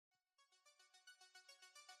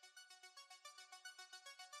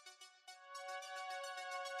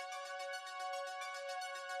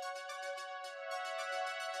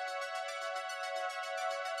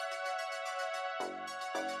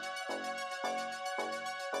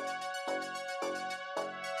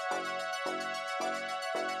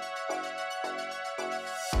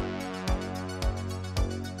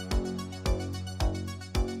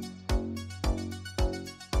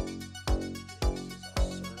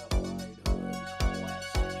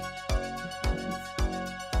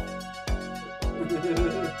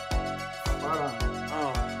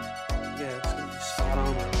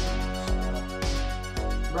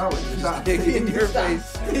In your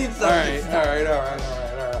face. All right.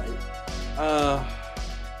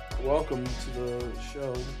 Welcome to the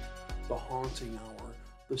show, the haunting hour,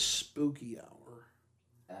 the spooky hour.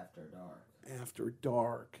 After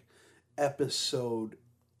dark. Episode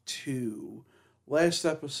 2. Last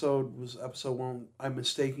episode was episode 1. I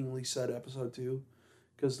mistakenly said episode 2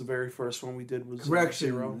 because the very first one we did was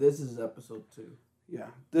correction. 0. This is episode 2. Yeah,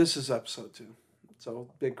 this is episode 2. So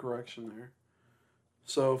big correction there.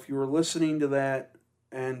 So if you were listening to that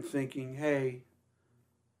and thinking, hey,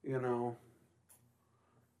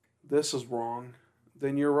 this is wrong,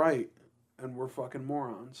 then you're right. And we're fucking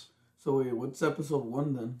morons. So wait, what's episode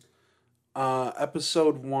 1 then?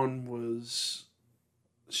 Episode 1 was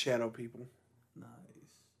Shadow People. Nice.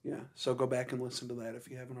 Yeah, so go back and listen to that if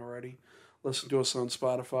you haven't already. Listen to us on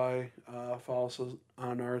Spotify. Follow us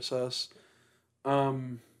on RSS.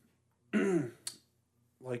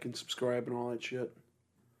 Like and subscribe and all that shit.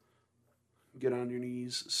 Get on your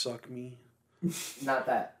knees, suck me. Not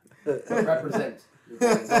that. Represent.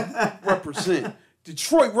 Represent.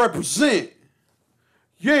 Detroit represent.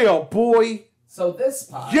 Yeah, boy. So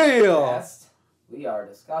this podcast, we are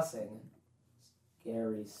discussing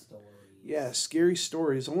scary stories. Yeah, scary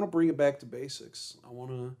stories. I want to bring it back to basics. I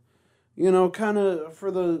want to, kind of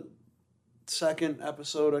for the second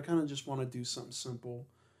episode, I kind of just want to do something simple.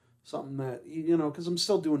 Something that, because I'm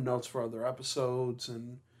still doing notes for other episodes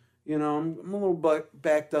and... I'm a little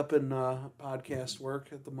backed up in podcast work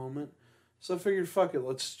at the moment. So I figured, fuck it,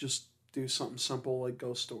 let's just do something simple like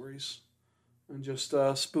ghost stories. And just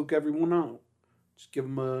spook everyone out. Just give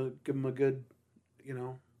them a good,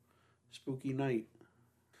 spooky night.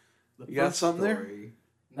 You got something there?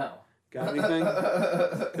 No. Got anything?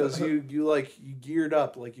 Because you geared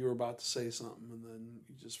up like you were about to say something and then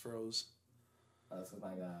you just froze. That's because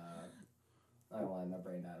my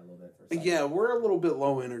brain died a little bit for a second. Yeah, we're a little bit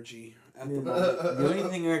low energy at the moment. The only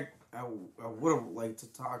thing I would have liked to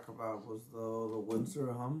talk about was the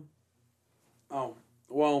Windsor hum. Oh,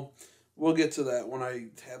 well, we'll get to that when I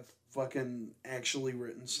have fucking actually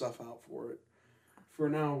written stuff out for it. For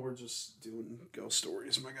now, we're just doing ghost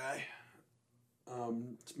stories, my guy.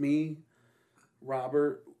 It's me,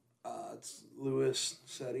 Robert, it's Louis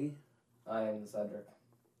Setti. I am Cedric.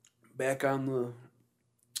 Back on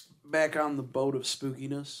the boat of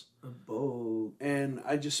spookiness. A boat. And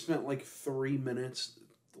I just spent like 3 minutes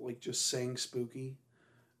just saying spooky.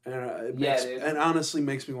 And it honestly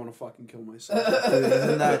makes me want to fucking kill myself.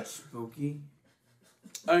 Isn't that spooky?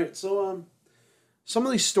 Alright, so some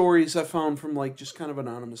of these stories I found from just kind of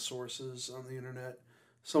anonymous sources on the internet.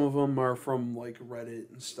 Some of them are from Reddit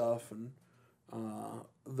and stuff and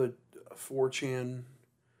the 4chan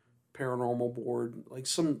paranormal board,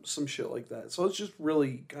 some shit like that. So it's just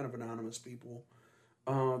really kind of anonymous people.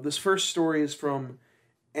 This first story is from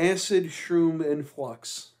Acid Shroom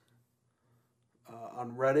Influx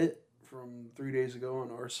on Reddit from 3 days ago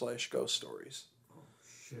on r/ghost stories. Oh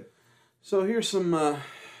shit. So here's some I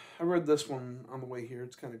read this one on the way here.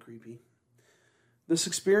 It's kind of creepy. This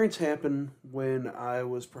experience happened when I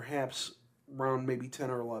was perhaps around maybe 10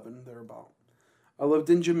 or 11 thereabout. I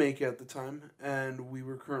lived in Jamaica at the time, and we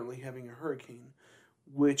were currently having a hurricane,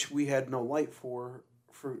 which we had no light for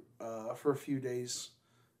a few days.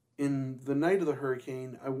 In the night of the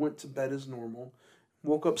hurricane, I went to bed as normal,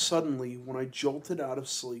 woke up suddenly when I jolted out of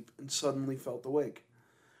sleep and suddenly felt awake.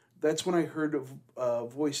 That's when I heard a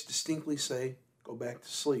voice distinctly say, "Go back to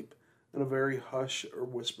sleep," in a very hush or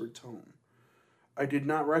whispered tone. I did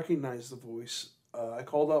not recognize the voice. I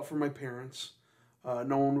called out for my parents.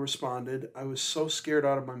 No one responded. I was so scared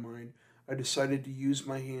out of my mind, I decided to use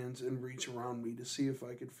my hands and reach around me to see if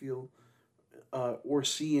I could feel or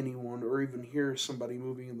see anyone or even hear somebody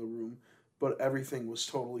moving in the room, but everything was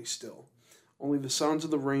totally still. Only the sounds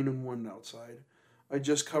of the rain and wind outside. I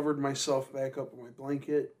just covered myself back up in my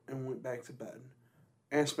blanket and went back to bed.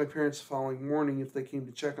 Asked my parents the following morning if they came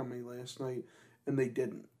to check on me last night, and they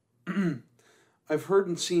didn't. I've heard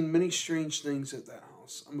and seen many strange things at that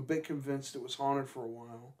house. I'm a bit convinced it was haunted for a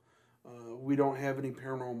while. We don't have any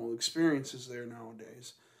paranormal experiences there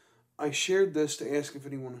nowadays. I shared this to ask if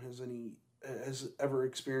anyone has ever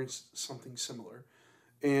experienced something similar.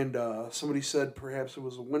 And somebody said perhaps it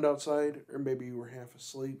was a wind outside, or maybe you were half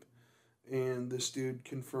asleep. And this dude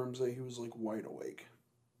confirms that he was like wide awake.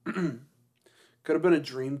 Could have been a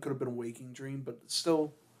dream, could have been a waking dream, but it's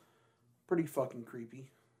still pretty fucking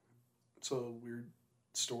creepy. It's a weird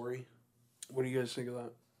story. What do you guys think of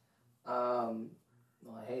that?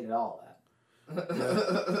 Well, I hated all that.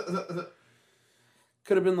 Yeah.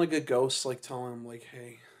 Could have been like a ghost, like telling him, like,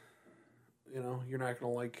 hey, you're not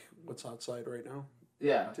gonna like what's outside right now.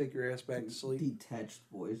 Yeah. Take your ass back to sleep. Detached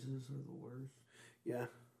voices are the worst. Yeah.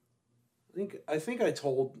 I think I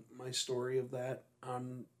told my story of that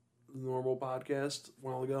on the normal podcast a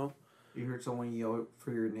while ago. You heard someone yell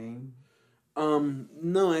for your name?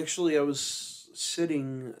 No, actually, I was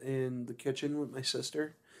sitting in the kitchen with my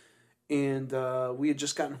sister, and we had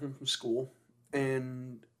just gotten home from school,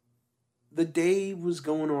 and the day was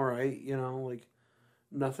going all right, like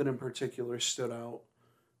nothing in particular stood out.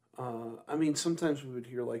 I mean, sometimes we would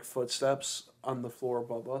hear like footsteps on the floor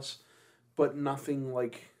above us, but nothing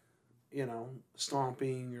like,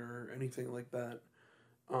 stomping or anything like that.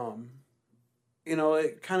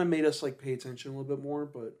 It kind of made us like pay attention a little bit more,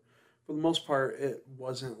 but for the most part, it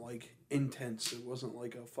wasn't like intense. It wasn't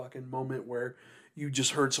like a fucking moment where you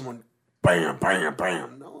just heard someone bam, bam,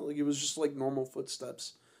 bam. No, like it was just like normal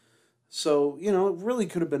footsteps. So, it really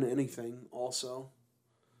could have been anything also.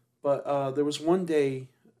 But there was one day,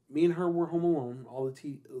 me and her were home alone. All the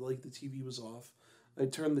TV was off. I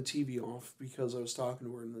turned the TV off because I was talking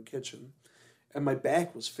to her in the kitchen, and my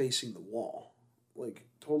back was facing the wall, like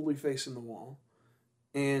totally facing the wall.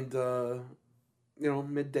 And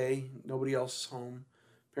midday, nobody else is home.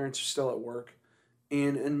 Parents are still at work,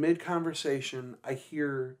 and in mid conversation, I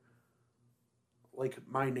hear like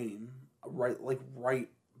my name right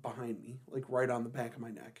behind me, like right on the back of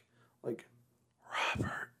my neck, like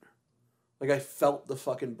Robert. Like I felt the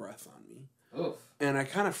fucking breath on me. Oof. And I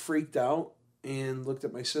kind of freaked out and looked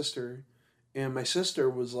at my sister, and my sister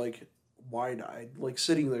was like wide-eyed, like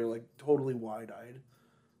sitting there like totally wide-eyed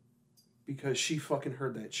because she fucking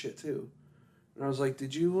heard that shit too. And I was like,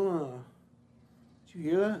 did you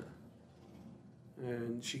hear that?"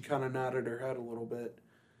 And she kind of nodded her head a little bit.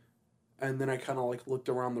 And then I kind of like looked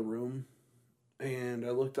around the room, and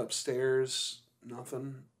I looked upstairs,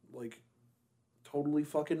 nothing, like totally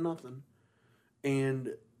fucking nothing.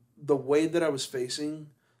 And the way that I was facing,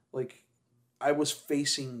 like I was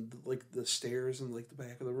facing like the stairs and like the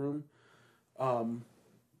back of the room,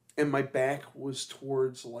 and my back was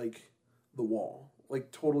towards like the wall,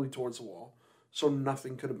 like totally towards the wall. So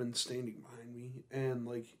nothing could have been standing behind me, and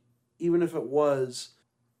like even if it was,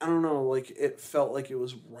 I don't know, like it felt like it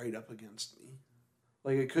was right up against me,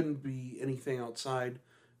 like it couldn't be anything outside,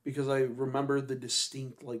 because I remember the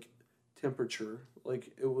distinct like temperature,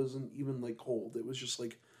 like it wasn't even like cold, it was just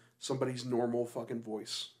like somebody's normal fucking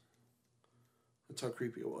voice. That's how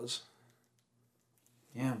creepy it was.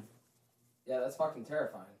 Yeah. Yeah, that's fucking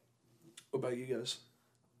terrifying. What about you guys?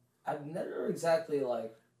 I've never exactly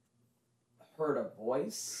like heard a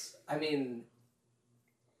voice. I mean,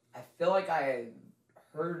 I feel like I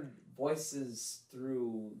heard voices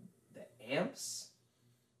through the amps.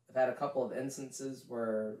 I've had a couple of instances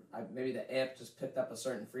where maybe the amp just picked up a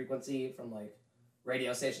certain frequency from like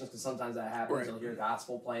radio stations, because sometimes that happens. Right. You'll hear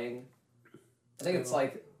gospel playing. I think it's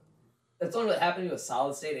like, it's only really happening with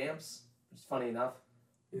solid state amps, which is funny enough.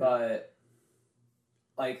 Yeah. But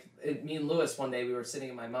like me and Lewis one day, we were sitting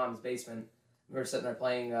in my mom's basement. We were sitting there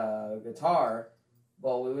playing guitar.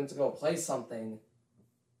 Well, we went to go play something,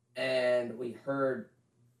 and we heard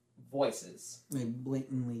voices. Like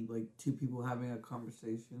blatantly, like two people having a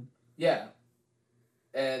conversation. Yeah.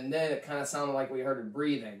 And then it kind of sounded like we heard it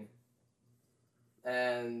breathing.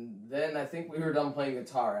 And then I think we were done playing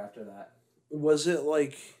guitar after that. Was it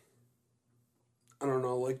like, I don't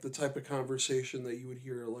know, like the type of conversation that you would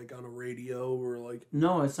hear like on a radio, or like...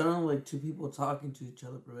 No, it sounded like two people talking to each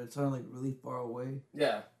other, but it sounded like really far away.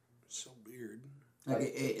 Yeah. So weird.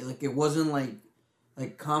 Like it wasn't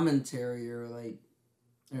like commentary, or like,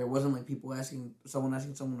 or it wasn't like asking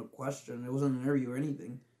someone a question. It wasn't an interview or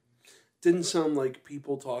anything. Didn't sound like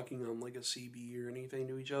people talking on like a CB or anything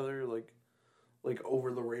to each other, like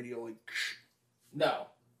over the radio, like... No.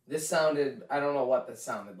 This sounded... I don't know what this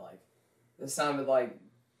sounded like. This sounded like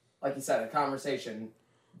you said, a conversation,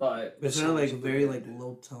 but... It sounded like very like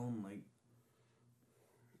low tone, like...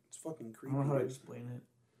 It's fucking creepy. I don't know how to explain it.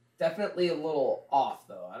 Definitely a little off,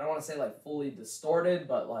 though. I don't want to say like fully distorted,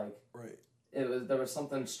 but like... Right. There was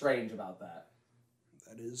something strange about that.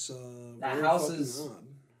 That is that very house fucking is odd.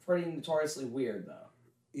 Pretty notoriously weird, though.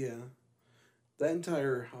 Yeah. That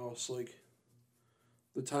entire house, like,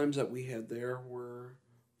 the times that we had there were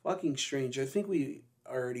fucking strange. I think we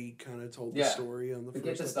already kind of told the story on the but first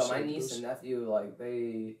get this though, my episode of niece this. and nephew, like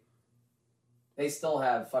they still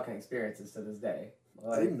have fucking experiences to this day.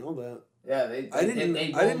 Like, I didn't know that. Yeah, they I didn't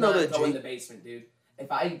will know not that go in the basement, dude.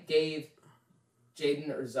 If I gave Jaden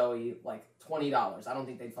or Zoe like $20, I don't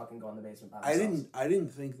think they'd fucking go in the basement by themselves. I didn't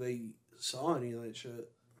think they saw any of that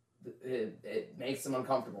shit. It makes them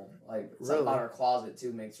uncomfortable. Like Really? something about her closet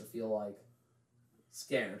too makes her feel like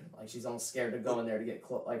scared. Like she's almost scared to go in there to get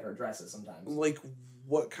like her dresses sometimes. Like,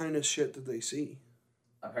 what kind of shit did they see?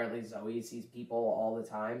 Apparently Zoe sees people all the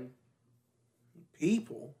time.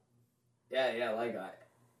 People? Yeah, like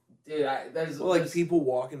there's Well, like there's, people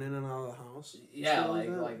walking in and out of the house? Yeah,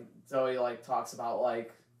 Shit that? like Zoe like talks about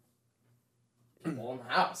like people in the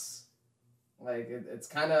house. Like it's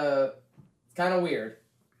kind of weird.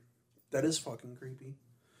 That is fucking creepy.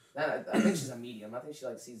 I think she's a medium. I think she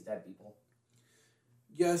like sees dead people.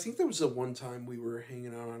 Yeah, I think there was a one time we were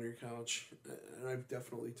hanging out on your couch, and I've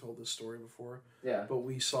definitely told this story before. Yeah. But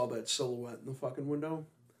we saw that silhouette in the fucking window.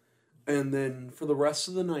 And then for the rest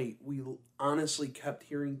of the night, we honestly kept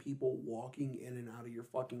hearing people walking in and out of your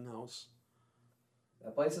fucking house.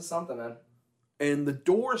 That place is something, man. And the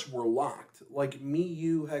doors were locked. Like me,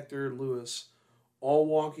 you, Hector, Lewis, all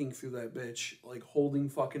walking through that bitch, like holding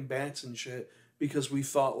fucking bats and shit, because we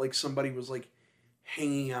thought like somebody was like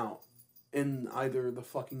hanging out in either the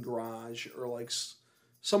fucking garage or like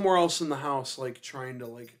somewhere else in the house, like trying to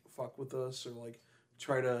like fuck with us or like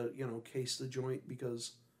try to, case the joint,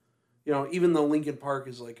 because, even though Lincoln Park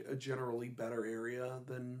is like a generally better area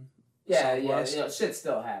than Southwest, shit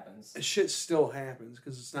still happens. shit still happens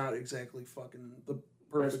because it's not exactly fucking the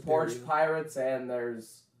There's perfect porch area. pirates and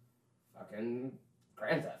there's fucking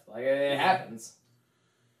Grand Theft. Like it happens.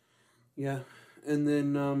 Yeah, and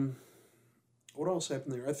then what else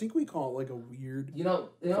happened there? I think we call it like a weird. You know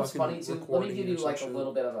what's fucking funny too? Let me recording give or you some like a shit.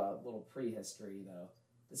 little bit of a little prehistory though.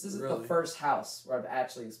 This isn't Really? the first house where I've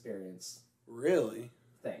actually experienced Really?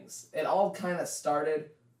 things. It all kind of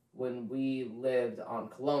started when we lived on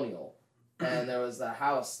Colonial, and there was a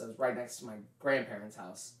house that was right next to my grandparents'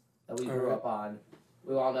 house that we grew Alright. up on.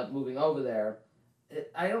 We wound up moving over there.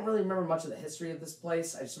 I don't really remember much of the history of this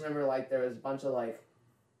place. I just remember like there was a bunch of like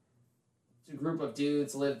a group of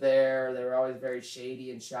dudes lived there. They were always very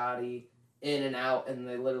shady and shoddy, in and out, and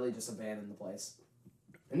they literally just abandoned the place.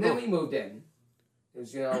 And then we moved in. It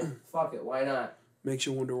was, fuck it, why not? Makes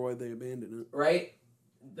you wonder why they abandoned it. Right?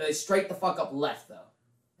 They straight the fuck up left, though.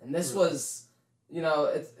 And this was,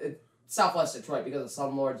 it's Southwest Detroit because of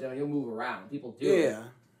slumlords, you'll move around. People do it. Yeah.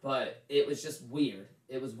 But it was just weird.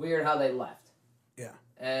 It was weird how they left. Yeah.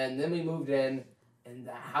 And then we moved in, and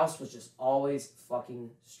the house was just always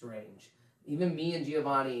fucking strange. Even me and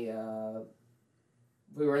Giovanni,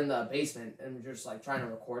 we were in the basement, and we were just, like, trying to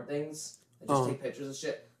record things and just take pictures of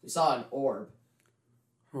shit. We saw an orb.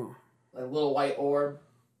 Huh. Like a little white orb.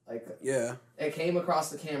 Like, Yeah. it came across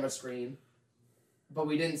the camera screen, but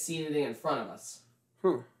we didn't see anything in front of us.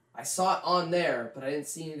 Huh. I saw it on there, but I didn't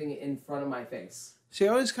see anything in front of my face. See, I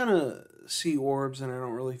always kind of see orbs, and I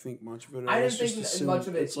don't really think much of it. I always didn't just think assume much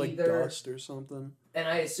of it it's like either. dust or something. And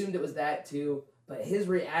I assumed it was that too, but his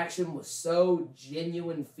reaction was so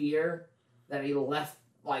genuine fear that he left,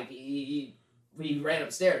 like, he ran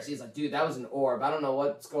upstairs. He's like, dude, that was an orb. I don't know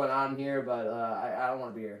what's going on here, but I don't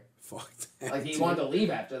want to be here. Fuck that. Like, he dude. wanted to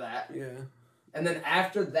leave after that. Yeah. And then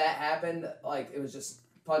after that happened, like, it was just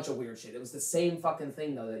a bunch of weird shit. It was the same fucking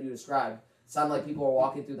thing, though, that you described. It sounded like people were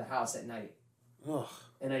walking through the house at night. Ugh.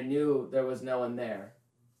 And I knew there was no one there.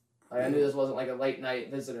 Like, I knew this wasn't, like, a late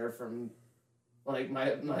night visitor from, like,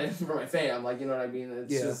 my from my fam. Like, you know what I mean?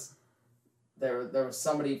 It's just, there was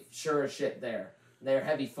somebody sure as shit there. They're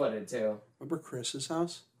heavy-footed, too. Remember Chris's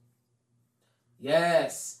house?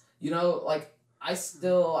 Yes! Like, I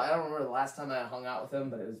don't remember the last time I hung out with him,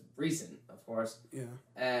 but it was recent, of course. Yeah.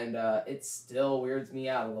 And it still weirds me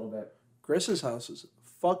out a little bit. Chris's house is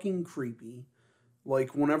fucking creepy.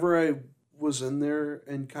 Like, whenever I was in there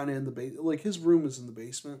and kind of in the basement, like, his room is in the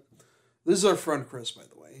basement. This is our friend Chris, by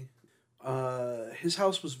the way. His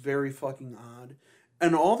house was very fucking odd.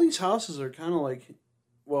 And all these houses are kind of like,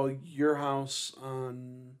 well, your house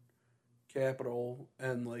on Capitol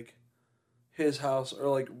and, like, his house are,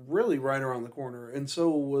 like, really right around the corner. And so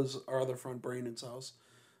was our other friend Brandon's house.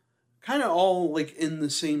 Kind of all, like, in the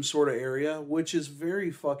same sort of area, which is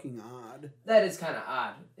very fucking odd. That is kind of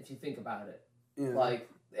odd, if you think about it. Yeah. Like,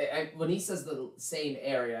 when he says the same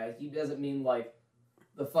area, he doesn't mean, like,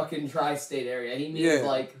 the fucking tri-state area. He means,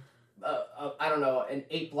 like, I don't know, an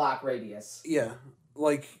 8-block radius. Yeah,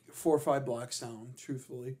 like 4 or 5 blocks down,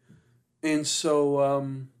 truthfully. And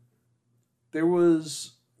so, there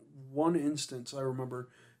was one instance, I remember,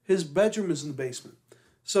 his bedroom is in the basement.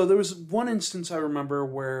 So there was one instance I remember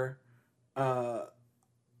where I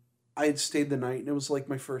had stayed the night, and it was like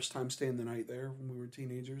my first time staying the night there when we were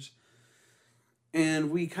teenagers.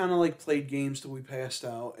 And we kind of like played games till we passed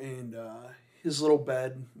out, and his little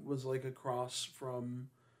bed was like across from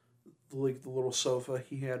like the little sofa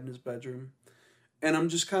he had in his bedroom. And I'm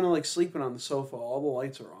just kind of like sleeping on the sofa, all the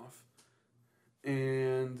lights are off.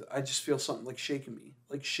 And I just feel something like shaking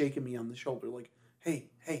me on the shoulder, like, hey,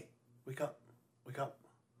 wake up, wake up.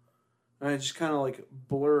 And I just kind of like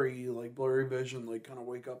blurry vision, like kind of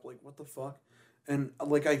wake up, like, what the fuck? And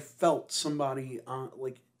like I felt somebody on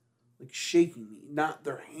like shaking me, not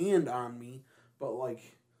their hand on me, but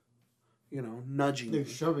like, nudging They're me.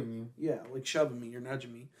 shoving you. Yeah, like shoving me or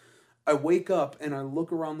nudging me. I wake up and I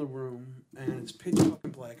look around the room and it's pitch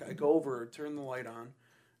fucking black. I go over, turn the light on.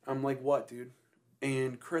 I'm like, what, dude?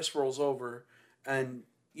 And Chris rolls over, and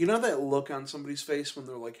you know that look on somebody's face when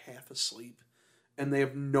they're like half asleep and they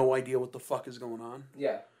have no idea what the fuck is going on?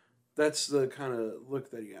 Yeah. That's the kind of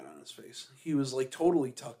look that he had on his face. He was like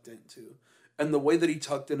totally tucked in too. And the way that he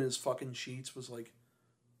tucked in his fucking sheets was like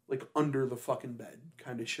under the fucking bed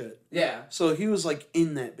kind of shit. Yeah. So he was like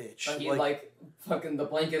in that bitch. But he like fucking the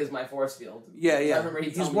blanket is my force field. Yeah. I remember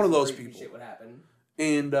He's one of those people. Shit would happen.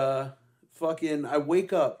 And fucking I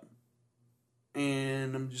wake up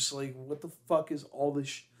and I'm just like, what the fuck is all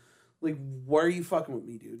this like, why are you fucking with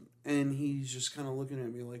me, dude? And he's just kind of looking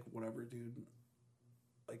at me like, whatever, dude.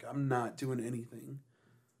 Like, I'm not doing anything.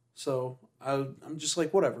 So I'm just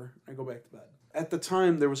like, whatever. I go back to bed. At the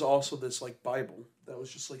time, there was also this like Bible that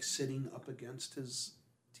was just like sitting up against his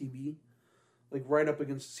TV, like right up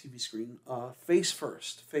against the TV screen, face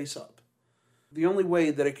first, face up. The only way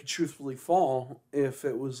that it could truthfully fall, if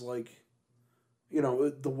it was like,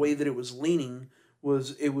 the way that it was leaning,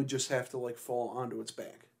 was it would just have to like fall onto its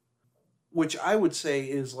back, which I would say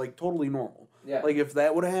is like totally normal. Yeah. Like if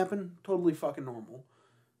that would have happened, totally fucking normal.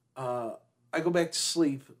 I go back to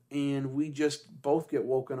sleep, and we just both get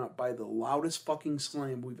woken up by the loudest fucking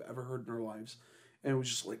slam we've ever heard in our lives. And it was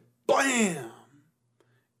just like, BAM!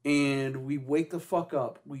 And we wake the fuck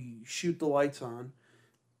up, we shoot the lights on,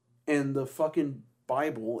 and the fucking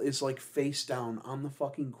Bible is like face down on the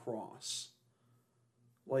fucking cross.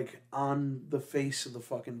 Like on the face of the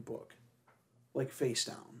fucking book. Like face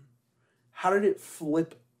down. How did it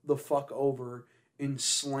flip the fuck over and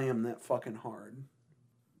slam that fucking hard?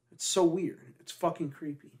 It's so weird. It's fucking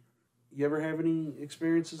creepy. You ever have any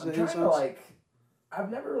experiences at his house?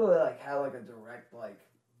 I've never really had a direct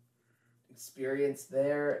experience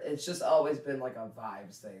there. It's just always been like a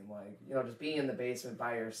vibes thing. Just being in the basement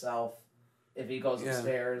by yourself. If he goes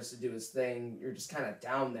upstairs to do his thing, you're just kind of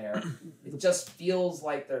down there. It just feels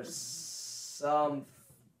like there's something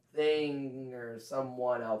or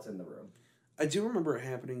someone else in the room. I do remember it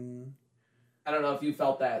happening. I don't know if you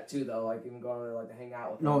felt that too, though. Even going to hang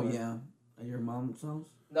out with them. No, yeah. At your mom's house?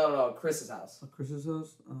 No, Chris's house. At Chris's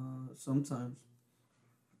house? Sometimes.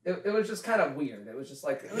 It was just kind of weird. It was just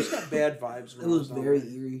like It was got bad vibes. It was very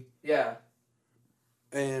eerie. Yeah.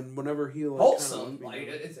 And whenever he wholesome,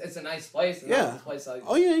 it's a nice place. Yeah. Nice place,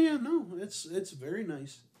 oh yeah, no, it's very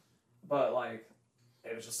nice. But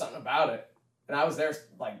it was just something about it. And I was there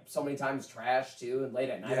so many times trashed too. And late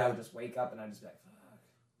at night I would just wake up and I'd just be like, fuck.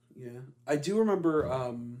 Yeah, I do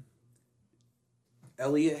remember.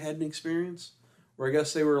 Elliot had an experience where I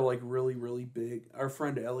guess they were really really big. Our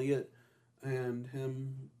friend Elliot and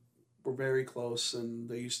him were very close, and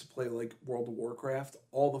they used to play World of Warcraft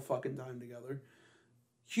all the fucking time together.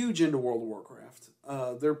 Huge into World of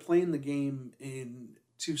Warcraft. They're playing the game in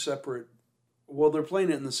two separate. Well, they're playing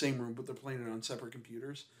it in the same room, but they're playing it on separate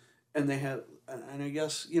computers. And they had, and I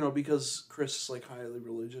guess because Chris is highly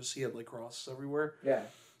religious, he had crosses everywhere. Yeah.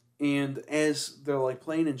 And as they're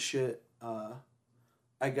playing and shit,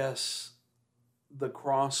 I guess the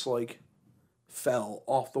cross fell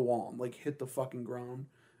off the wall and hit the fucking ground,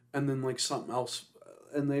 and then something else,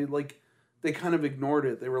 and they kind of ignored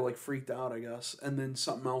it. They were freaked out, I guess, and then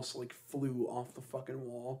something else flew off the fucking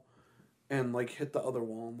wall, and hit the other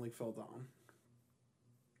wall and fell down.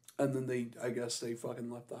 And then I guess they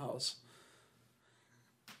fucking left the house.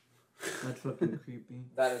 That's fucking creepy.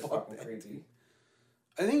 That is fucking creepy.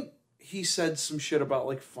 I think he said some shit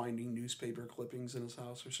about finding newspaper clippings in his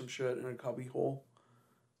house or some shit in a cubby hole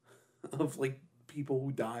of people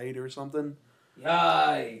who died or something.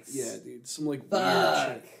 Yikes. Yeah, dude, some weird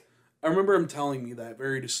shit. I remember him telling me that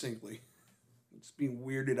very distinctly. Just being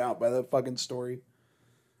weirded out by that fucking story.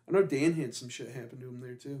 I know Dan had some shit happen to him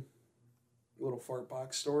there too. A little fart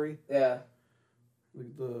box story. Yeah.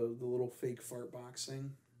 The little fake fart box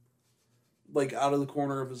thing. Out of the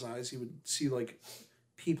corner of his eyes, he would see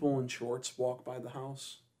people in shorts walk by the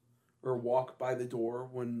house or walk by the door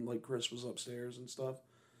when like Chris was upstairs and stuff.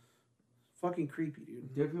 Fucking creepy,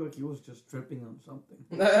 dude. I feel like he was just tripping on something.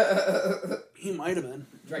 He might have been.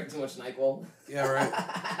 Drank too much NyQuil. Yeah, right.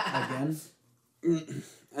 Again?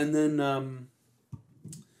 And then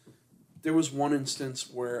there was one instance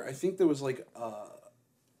where I think there was like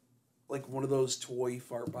one of those toy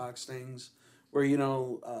fart box things where you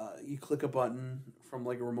click a button from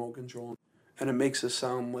like a remote control and it makes a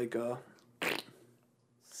sound like a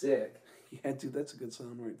Sick. yeah, dude, that's a good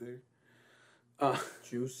sound right there.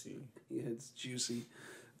 Juicy. Yeah, it's juicy.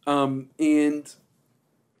 And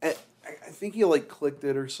I think he like clicked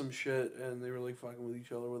it or some shit, and they were like fucking with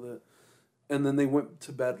each other with it. And then they went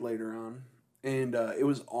to bed later on, and it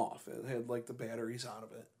was off. It had like the batteries out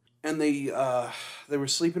of it, and they were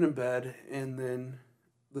sleeping in bed, and then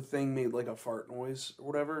the thing made like a fart noise or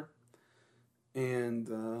whatever. And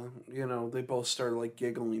they both started like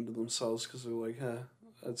giggling to themselves because they're like, "Huh,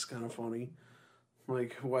 that's kind of funny."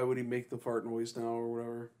 Like, why would he make the fart noise now or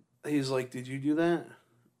whatever? He's like, did you do that?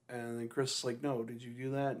 And then Chris is like, no, did you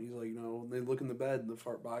do that? And he's like, no. And they look in the bed and the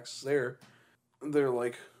fart box is there. And they're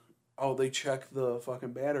like, oh, they check the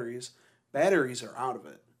fucking batteries. Batteries are out of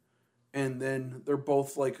it. And then they're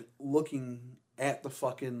both like looking at the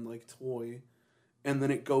fucking like toy. And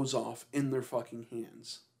then it goes off in their fucking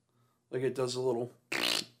hands. Like it does a little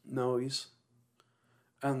noise.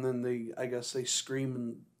 And then I guess they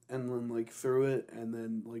scream and then like threw it and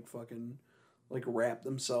then like fucking like wrap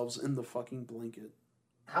themselves in the fucking blanket.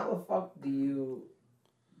 How the fuck do you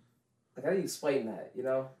how do you explain that, you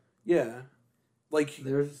know? Yeah. Like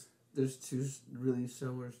There's two really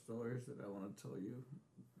similar stories that I want to tell you,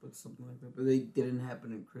 but something like that. But they didn't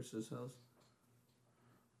happen in Chris's house.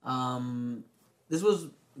 This was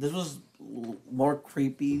more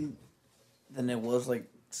creepy than it was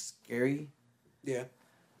like scary. yeah.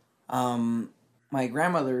 My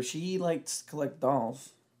grandmother, she liked to collect dolls.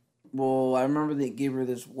 Well, I remember they gave her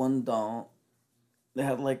this one doll. They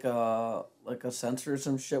had like a sensor or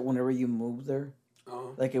some shit whenever you moved there.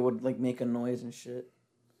 Uh-huh. Like it would like make a noise and shit.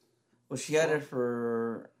 Well, she had it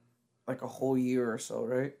for like a whole year or so,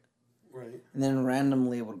 right? Right. And then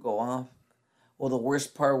randomly it would go off. Well, the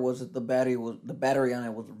worst part was that the battery on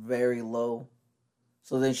it was very low.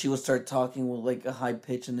 So then she would start talking with like a high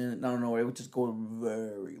pitch, and then I don't know, it would just go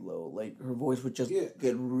very low. Like her voice would just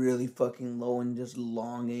get really fucking low and just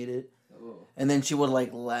elongate it. Ooh. And then she would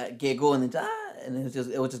like giggle and then and it would just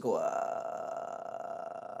go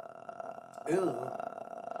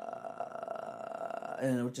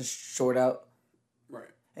and it would just short out. Right.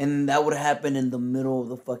 And that would happen in the middle of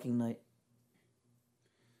the fucking night.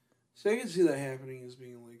 So I can see that happening as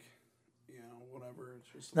being like, whatever. It's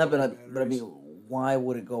just But I mean, why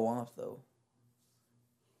would it go off though?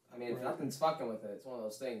 I mean, if nothing's fucking with it, it's one of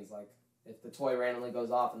those things. Like, if the toy randomly goes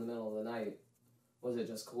off in the middle of the night, was it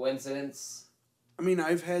just coincidence? I mean,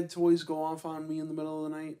 I've had toys go off on me in the middle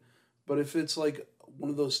of the night, but if it's like one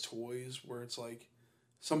of those toys where it's like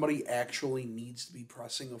somebody actually needs to be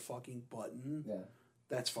pressing a fucking button,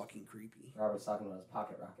 that's fucking creepy. Robert's talking about his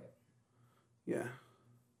pocket rocket. Yeah.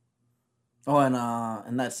 Oh, and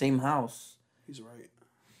in that same house. He's right.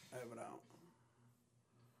 I have it out.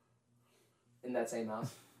 In that same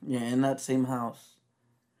house? Yeah, in that same house.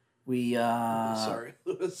 We, Sorry,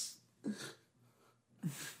 Lewis.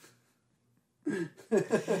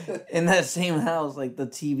 in that same house, like, the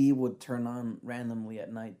TV would turn on randomly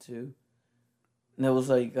at night, too. And it was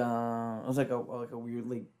like a weird,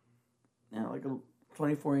 like a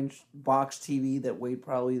 24-inch box TV that weighed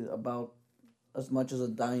probably about as much as a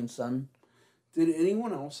dying sun. Did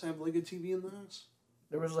anyone else have like a TV in the house?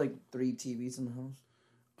 There was like 3 TVs in the house.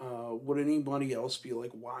 Would anybody else be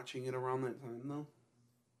like watching it around that time though?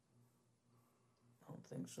 I don't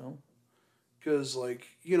think so. Because like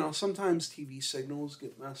sometimes TV signals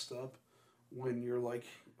get messed up when you're like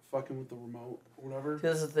fucking with the remote or whatever.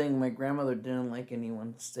 Here's the thing: my grandmother didn't like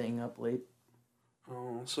anyone staying up late.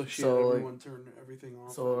 Oh, so she had everyone turn everything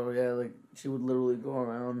off. So yeah, like she would literally go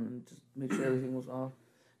around and just make sure everything was off.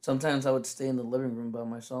 Sometimes I would stay in the living room by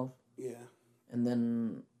myself. Yeah. And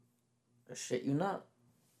then, shit you not,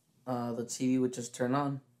 the TV would just turn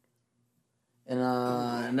on.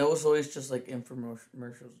 And it was always just like infomercials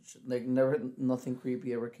and shit. Like nothing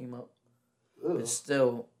creepy ever came up. Ugh. But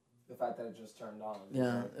still. The fact that it just turned on.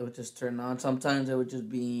 Yeah, it would just turn on. Sometimes it would just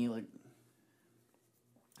be like,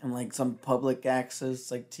 and like some public access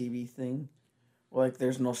like TV thing. Or like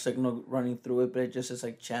there's no signal running through it, but it just is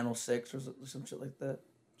like channel 6 or some shit like that.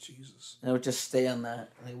 Jesus. And it would just stay on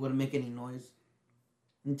that. And it wouldn't make any noise.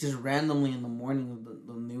 And just randomly in the morning,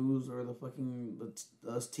 the news or the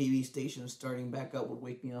TV station starting back up would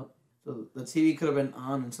wake me up. So the TV could have been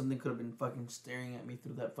on and something could have been fucking staring at me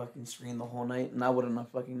through that fucking screen the whole night, and I wouldn't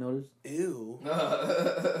have fucking noticed. Ew.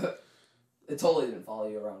 It totally didn't follow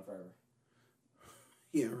you around forever.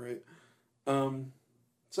 Yeah, right.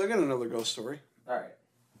 So I got another ghost story. All right.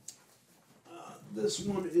 This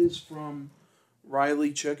one is from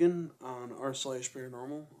Riley Chicken on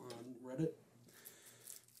r/paranormal on Reddit.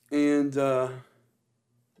 And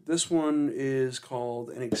this one is called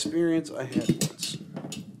An Experience I Had Once.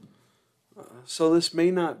 So this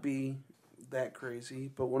may not be that crazy,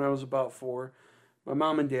 but when I was about 4, my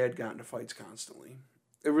mom and dad got into fights constantly.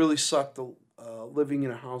 It really sucked living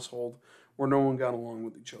in a household where no one got along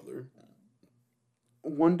with each other.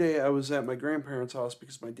 One day I was at my grandparents' house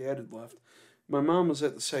because my dad had left. My mom was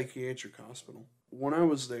at the psychiatric hospital. When I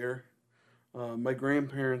was there, my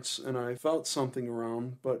grandparents and I felt something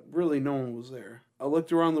around, but really no one was there. I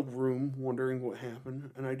looked around the room wondering what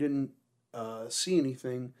happened, and I didn't see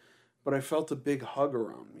anything, but I felt a big hug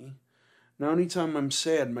around me. Now anytime I'm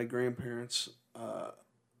sad, my grandparents...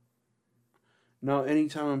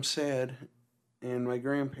 anytime I'm sad and my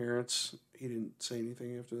grandparents... He didn't say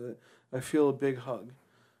anything after that. I feel a big hug.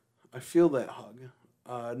 I feel that hug.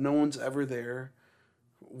 No one's ever there.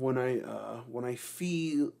 When I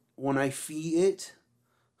feel it...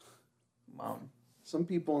 Mom. Some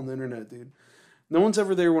people on the internet, dude. No one's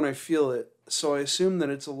ever there when I feel it, so I assume that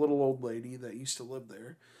it's a little old lady that used to live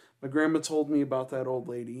there. My grandma told me about that old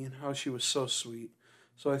lady and how she was so sweet,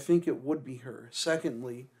 so I think it would be her.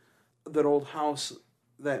 Secondly, that old house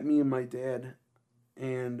that me and my dad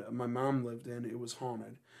and my mom lived in, it was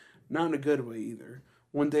haunted. Not in a good way either.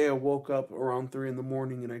 One day I woke up around 3 in the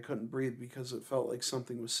morning and I couldn't breathe because it felt like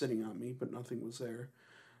something was sitting on me, but nothing was there.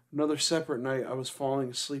 Another separate night, I was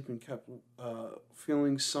falling asleep and kept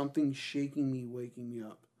feeling something shaking me, waking me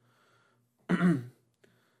up.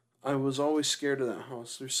 I was always scared of that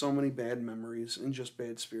house. There's so many bad memories and just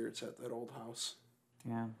bad spirits at that old house.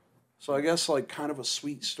 Yeah. So I guess like kind of a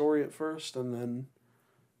sweet story at first and then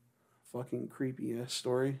fucking creepy ass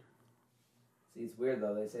story. See, it's weird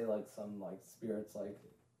though. They say like some like spirits like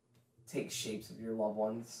take shapes of your loved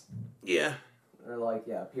ones. Yeah. Or like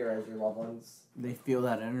appear as your loved ones. They feel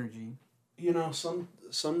that energy. You know,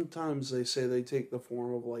 sometimes they say they take the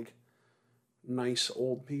form of like nice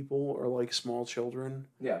old people or like small children.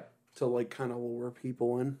 Yeah. To like kind of lure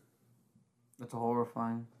people in. That's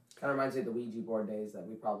horrifying. Kind of reminds me of the Ouija board days that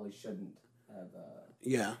we probably shouldn't have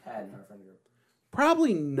had in our friend group.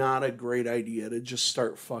 Probably not a great idea to just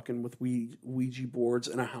start fucking with Ouija boards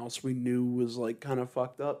in a house we knew was like kind of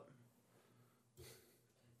fucked up.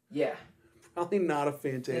 Yeah. Probably not a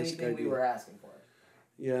fantastic Anything idea. we were asking for.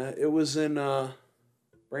 Yeah, it was in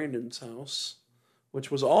Brandon's house,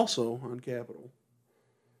 which was also on Capitol.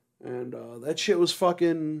 And that shit was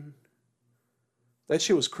fucking... That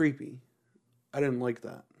shit was creepy. I didn't like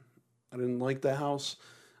that. I didn't like that house.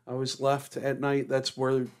 I was left at night. That's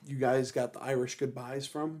where you guys got the Irish goodbyes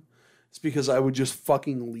from. It's because I would just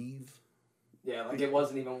fucking leave. Yeah, like it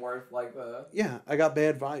wasn't even worth like the... Yeah, I got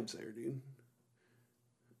bad vibes there, dude.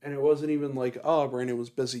 And it wasn't even like, oh, Brandon was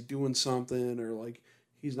busy doing something or like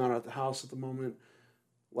he's not at the house at the moment.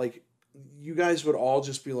 Like, you guys would all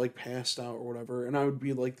just be like passed out or whatever, and I would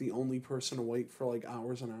be like the only person awake for like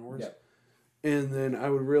hours and hours. Yep. And then I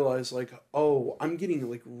would realize like, oh, I'm getting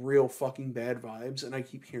like real fucking bad vibes, and I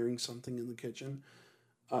keep hearing something in the kitchen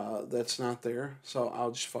that's not there. So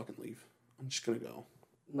I'll just fucking leave. I'm just gonna go.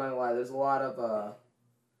 I'm not gonna lie, there's a lot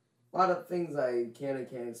of things I can and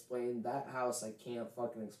can't explain. That house, I can't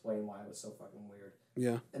fucking explain why it was so fucking weird.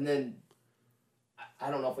 Yeah. And then,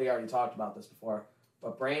 I don't know if we already talked about this before,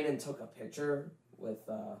 but Brandon took a picture with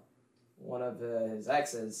one of his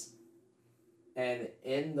exes, and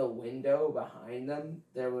in the window behind them,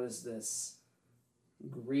 there was this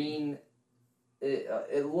green...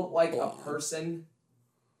 It looked like a person...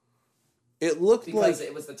 It looked because like...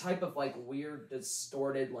 it was the type of like weird,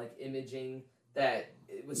 distorted like imaging that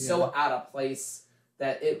it was so out of place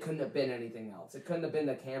that it couldn't have been anything else. It couldn't have been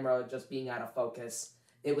the camera just being out of focus.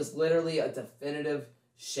 It was literally a definitive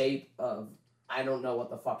shape of, I don't know what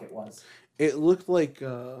the fuck it was. It looked like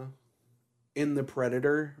in The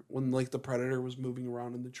Predator, when like the Predator was moving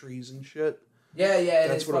around in the trees and shit. Yeah.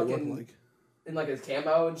 That's what it looked like. In like his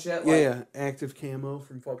camo and shit. Yeah, active camo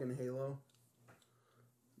from fucking Halo.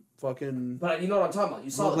 Fucking... But you know what I'm talking about.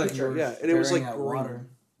 You saw the picture. Yeah, and it was like green. Water.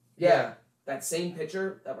 Yeah, that same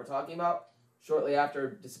picture that we're talking about, shortly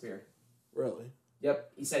after, disappeared. Really?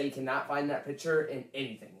 Yep. He said he cannot find that picture in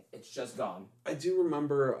anything. It's just gone. I do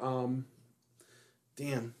remember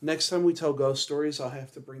Damn. Next time we tell ghost stories, I'll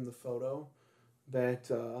have to bring the photo that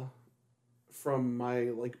from my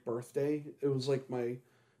like birthday. It was like my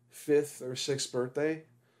 5th or 6th birthday.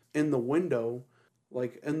 In the window,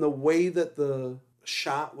 like, and the way that the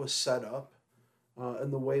shot was set up,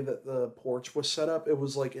 and the way that the porch was set up, it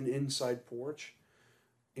was like an inside porch,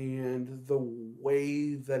 and the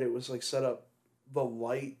way that it was like set up, the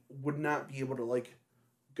light would not be able to like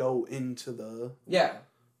go into the Yeah.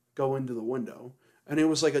 window, and it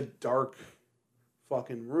was like a dark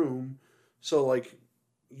fucking room, so like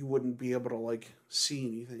you wouldn't be able to like see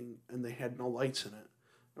anything, and they had no lights in it.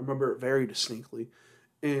 I remember it very distinctly.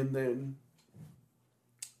 And then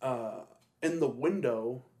in the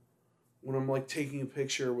window, when I'm like taking a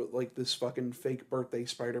picture with like this fucking fake birthday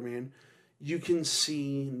Spider-Man, you can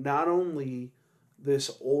see not only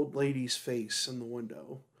this old lady's face in the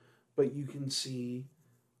window, but you can see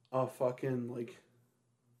a fucking like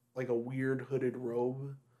a weird hooded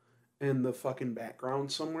robe in the fucking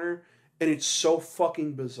background somewhere. And it's so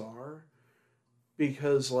fucking bizarre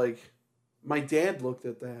because like my dad looked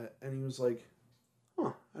at that and he was like,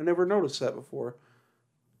 huh, I never noticed that before.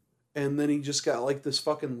 And then he just got like this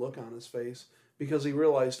fucking look on his face because he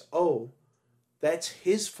realized, oh, that's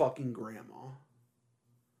his fucking grandma.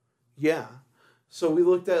 Yeah. So we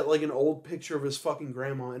looked at like an old picture of his fucking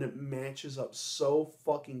grandma and it matches up so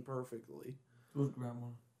fucking perfectly. Whose grandma?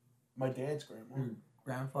 My dad's grandma. Your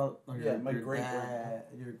grandfather? Or Yeah, my great-grandma.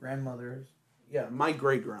 Your grandmother's? Yeah, my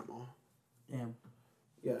great grandma. Damn.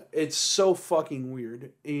 Yeah, it's so fucking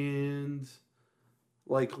weird. And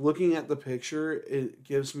like looking at the picture, it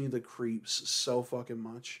gives me the creeps so fucking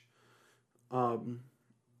much. Not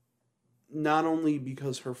only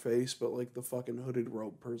because her face, but like the fucking hooded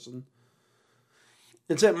robe person.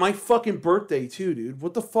 It's at my fucking birthday too, dude.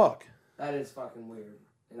 What the fuck? That is fucking weird.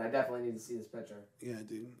 And I definitely need to see this picture. Yeah,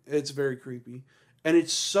 dude. It's very creepy. And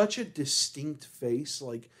it's such a distinct face.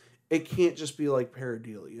 Like, it can't just be like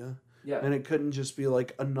pareidolia. Yeah. And it couldn't just be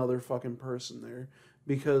like another fucking person there.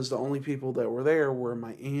 Because the only people that were there were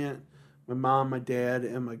my aunt, my mom, my dad,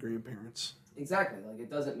 and my grandparents. Exactly. Like, it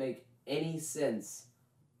doesn't make any sense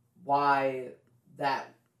why that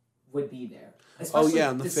would be there. Especially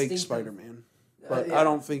and the fake Spider-Man. But yeah. I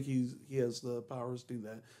don't think he has the powers to do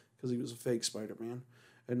that. Because he was a fake Spider-Man.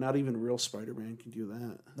 And not even real Spider-Man can do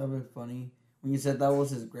that. That would be funny. When you said that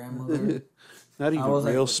was his grandmother. Not even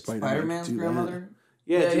real Spider-Man. Spider-Man's grandmother?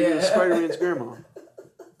 That. Yeah, dude, it was Spider-Man's grandma.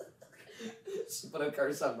 Just put a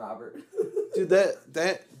curse on Robert. Dude,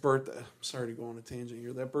 that birthday... I'm sorry to go on a tangent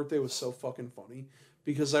here. That birthday was so fucking funny.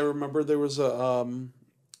 Because I remember there was a...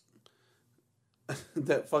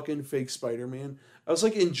 that fucking fake Spider-Man. I was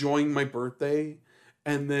like enjoying my birthday.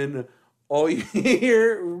 And then... all you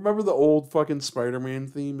hear, remember the old fucking Spider-Man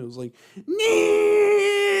theme? It was like,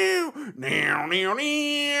 now,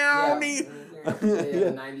 Yeah,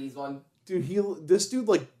 the 90s one. Dude, this dude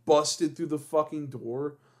like busted through the fucking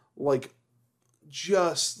door, like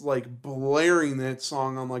just like blaring that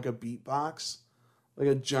song on like a beatbox. Like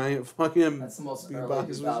a giant fucking... That's the most early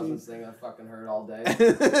beatbox 2000s machine. thing I've fucking heard all day.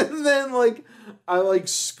 And then, like, I, like,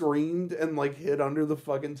 screamed and, like, hid under the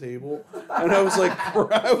fucking table. And I was, like,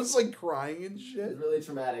 crying and shit. It's really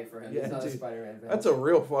traumatic for him. Yeah, He's not dude. a Spider-Man fan. That's a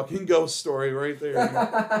real fucking ghost story right there.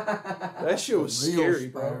 That shit was Real scary,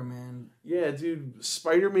 bro. Spider-Man. Yeah, dude.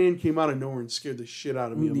 Spider-Man came out of nowhere and scared the shit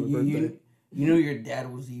out of me on my birthday. You knew your dad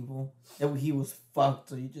was evil. That he was fucked,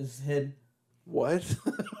 so you just hid. What?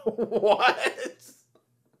 What?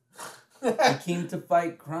 He came to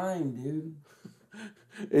fight crime, dude.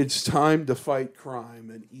 It's time to fight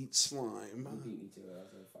crime and eat slime. You beat me to it. I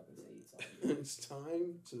was gonna fucking say eat something. It's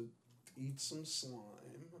time to eat some slime.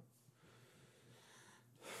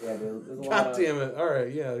 Yeah, dude. There's a lot God damn it.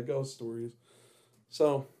 Alright, yeah, ghost stories.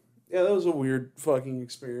 So, yeah, that was a weird fucking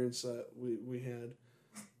experience that we had.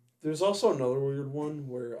 There's also another weird one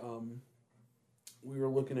where we were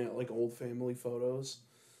looking at like old family photos,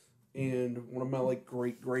 and one of my like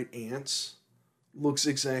great aunts looks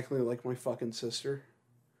exactly like my fucking sister.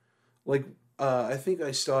 Like, I think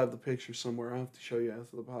I still have the picture somewhere. I'll have to show you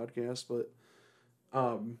after the podcast, but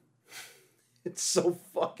it's so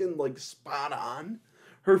fucking like spot on.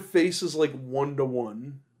 Her face is like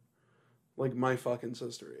 1-to-1, like my fucking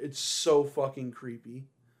sister. It's so fucking creepy.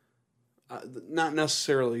 Not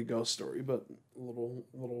necessarily a ghost story, but a little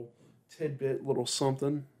tidbit, little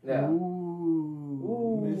something. Yeah.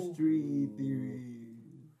 Ooh. Mystery theory.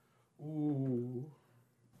 Ooh.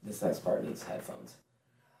 This next part needs headphones.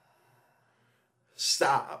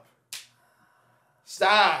 Stop.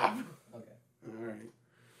 Okay. All right.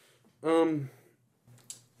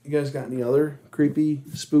 You guys got any other creepy,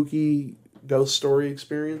 spooky ghost story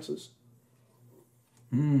experiences?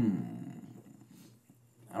 I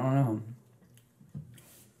don't know.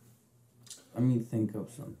 Let me think of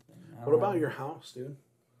something. What about your house, dude?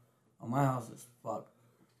 Oh, my house is fucked.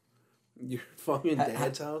 Your fucking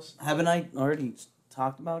dad's house? Haven't I already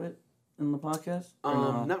talked about it in the podcast?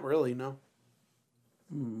 No? Not really, no.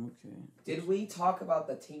 Okay. Did we talk about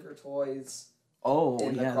the Tinker Toys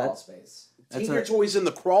in the crawl space? Tinker Toys in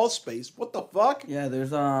the crawl space? What the fuck? Yeah,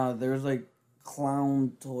 there's like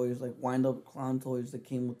clown toys, like wind up clown toys that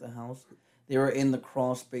came with the house. They were in the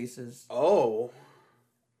crawl spaces. Oh.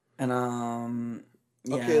 And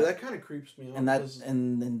yeah. Okay, that kind of creeps me out.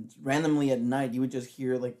 And then randomly at night you would just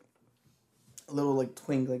hear like a little like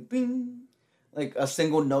twink, like bing, like a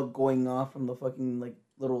single note going off from the fucking like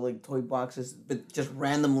little like toy boxes, but just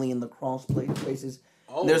randomly in the crawl spaces.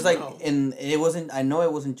 Oh, there's like and it wasn't. I know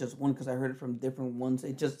it wasn't just one because I heard it from different ones.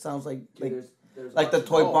 It just sounds like there's like the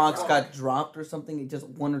toy box got dropped or something. It just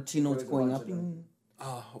one or two notes going up.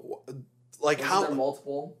 Like Wasn't how there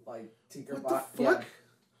multiple like Tinker What the fuck? Yeah.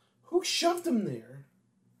 Who shoved them there?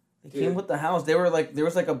 They came with the house. They were like there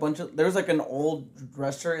was like an old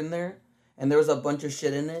dresser in there, and there was a bunch of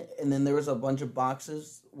shit in it, and then there was a bunch of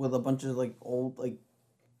boxes with a bunch of like old like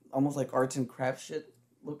almost like arts and crafts shit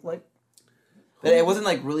looked like. But it wasn't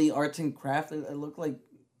like really arts and craft. It looked like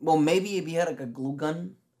maybe if you had like a glue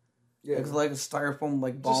gun, yeah, it was like a styrofoam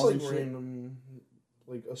like balls just like and shit. Random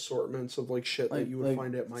like assortments of like shit that you would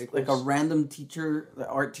find at Michael's. Like a random teacher, the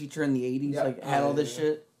art teacher in the 80s, had all this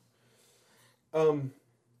shit.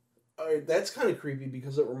 That's kind of creepy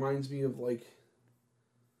because it reminds me of like.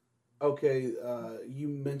 Okay, you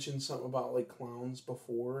mentioned something about like clowns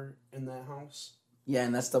before in that house. Yeah,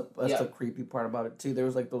 and that's the creepy part about it too. There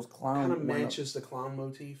was like those clowns. Kind of matches the clown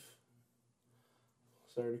motif.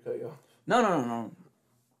 Sorry to cut you off. No.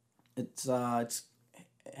 It's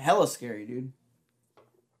hella scary, dude.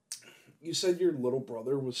 You said your little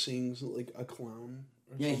brother was seeing like a clown.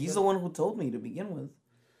 Yeah, something? He's the one who told me to begin with.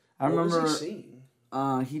 What was he seeing?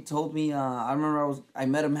 He told me. I remember I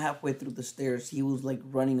met him halfway through the stairs. He was like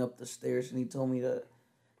running up the stairs, and he told me to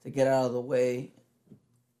get out of the way.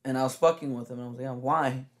 And I was fucking with him. And I was like,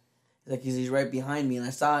 why? He's like, he's right behind me. And I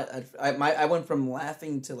saw it. I went from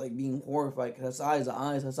laughing to like being horrified because I saw his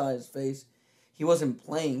eyes. I saw his face. He wasn't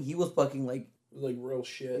playing. He was fucking like real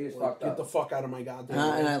shit. He was like, fucked get up. the fuck out of my goddamn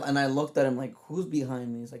way. And I looked at him like, who's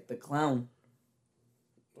behind me? He's like, the clown.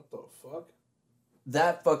 What the fuck?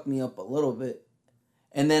 That fucked me up a little bit.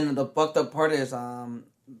 And then the fucked up part is that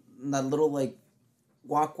little like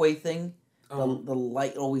walkway thing. The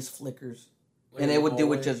light always flickers. Like and it would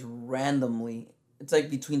do it just randomly. It's like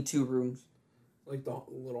between two rooms. Like the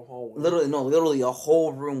little hallway. Literally a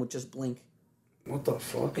whole room would just blink. What the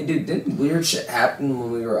fuck? Hey, dude, didn't weird shit happen when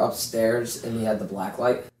we were upstairs and we had the black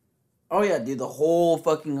light? Oh yeah, dude, the whole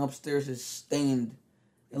fucking upstairs is stained.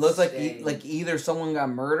 It looks like either someone got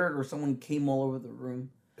murdered or someone came all over the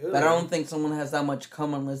room. Ew. But I don't think someone has that much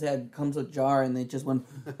cum unless they had comes a jar and they just went.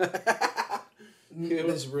 It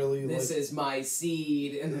was really this is my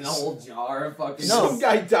seed in an old jar of fucking. No, some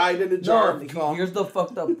guy died in a jar of cum. Here's the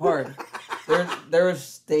fucked up part. there were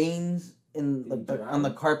stains in on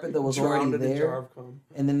the carpet that was already there, in a jar of cum.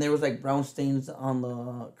 And then there was like brown stains on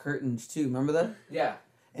the curtains too. Remember that? Yeah.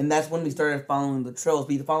 And that's when we started following the trails.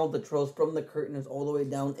 We followed the trails from the curtains all the way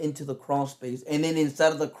down into the crawl space. And then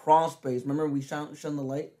inside of the crawl space, remember we shone the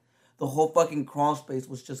light? The whole fucking crawl space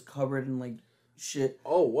was just covered in like shit.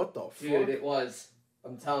 Oh, what the fuck? Dude, it was.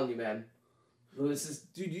 I'm telling you, man. Lewis is...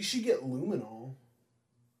 Dude, you should get luminol.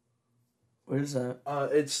 What is that?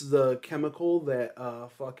 It's the chemical that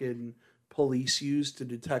fucking police use to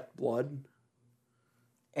detect blood.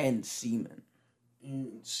 And semen.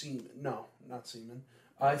 Semen. No, not semen.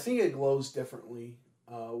 I think it glows differently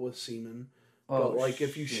with semen. But like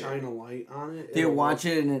if you shine a light on it... They watch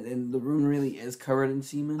it and the room really is covered in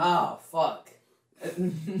semen? Oh, fuck.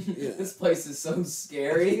 Yeah. This place is so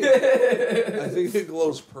scary. I think it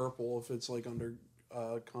glows purple if it's like under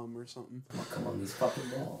cum or something. Oh, come on, these fucking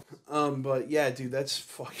balls. But yeah, dude, that's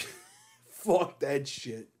fucking... Fuck that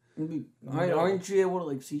shit. Aren't you able to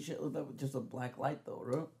like see shit like that with just a black light though,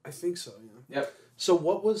 right? I think so, yeah. Yep. So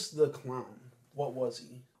what was the clown? What was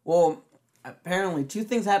he? Well, apparently 2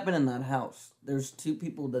 things happened in that house. There's 2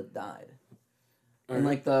 people that died. Right.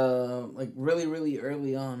 And like really, really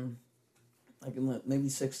early on, like in the maybe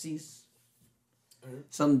 60s, right.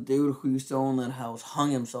 Some dude who used to own that house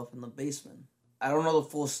hung himself in the basement. I don't know the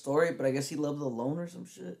full story, but I guess he lived alone or some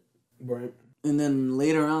shit. Right. And then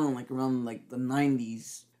later on, like around like the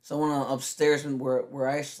 90s, someone upstairs where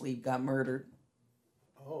I sleep got murdered.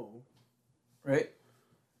 Oh. Right?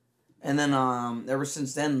 And then ever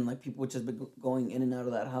since then, like people would just be going in and out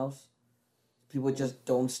of that house. People just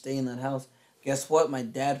don't stay in that house. Guess what? My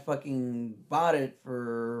dad fucking bought it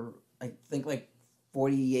for, I think, like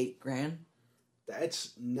 48 grand.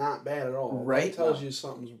 That's not bad at all. Right? That tells you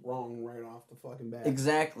something's wrong right off the fucking bat.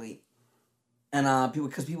 Exactly. And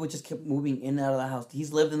because people just kept moving in and out of the house.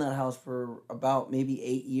 He's lived in that house for about maybe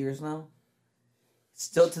 8 years now.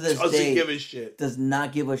 Still to this day, doesn't give a shit. Does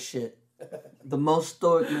not give a shit. The most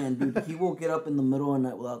stoic man, dude. He will get up in the middle of the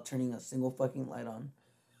night without turning a single fucking light on,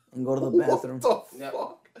 and go to the bathroom. What the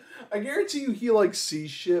fuck? I guarantee you, he like sees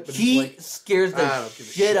shit, but he like, scares the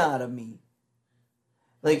shit out of me.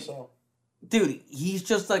 Like, dude, he's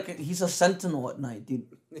just like he's a sentinel at night, dude.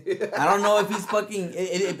 I don't know if he's fucking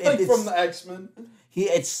like from the X-Men.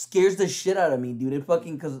 It scares the shit out of me, dude. It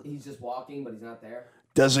fucking because he's just walking, but he's not there.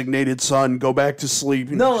 Designated son, go back to sleep.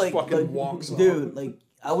 And no, just fucking walks dude. off. Like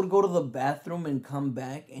I would go to the bathroom and come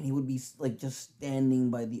back, and he would be like just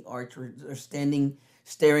standing by the arch or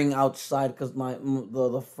staring outside because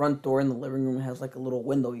the front door in the living room has like a little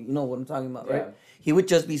window. You know what I'm talking about, right? He would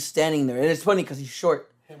just be standing there, and it's funny because he's short.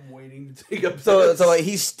 Him waiting to take a piss. So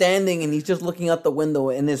he's standing and he's just looking out the window,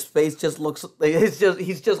 and his face just looks like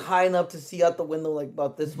he's just high enough to see out the window like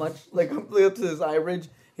about this much, like up to his eye ridge,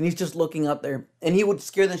 and he's just looking up there, and he would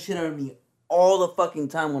scare the shit out of me all the fucking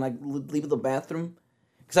time when I leave the bathroom,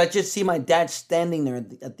 because I just see my dad standing there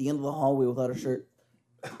at the end of the hallway without a shirt.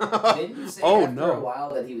 Didn't you say after a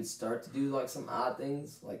while that he would start to do like some odd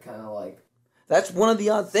things, like kind of like? That's one of the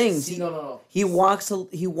odd things. No. He walks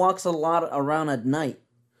a lot around at night.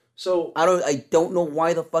 So I don't know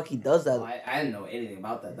why the fuck he does that. I didn't know anything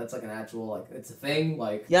about that. That's like an actual like it's a thing.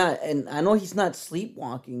 Like yeah, and I know he's not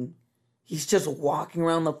sleepwalking. He's just walking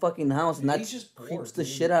around the fucking house, and that just creeps the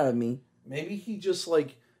shit out of me. Maybe he just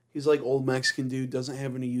like he's like old Mexican dude, doesn't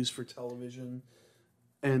have any use for television,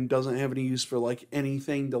 and doesn't have any use for like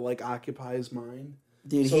anything to like occupy his mind.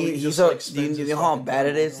 Dude, so he's do you know how bad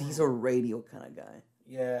it is? He's a radio kind of guy.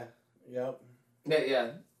 Yeah. Yep.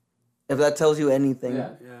 Yeah. If that tells you anything. Yeah.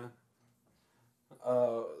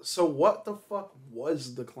 So what the fuck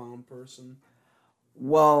was the clown person?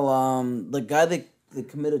 Well, the guy that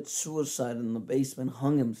committed suicide in the basement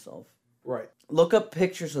hung himself. Right. Look up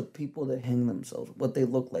pictures of people that hang themselves, what they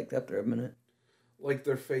look like after a minute. Like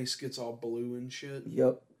their face gets all blue and shit.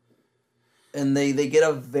 Yep. And they get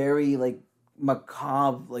a very like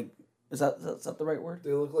macabre, like is that the right word?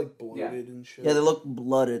 They look like bloated and shit. Yeah, they look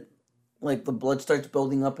blooded. Like the blood starts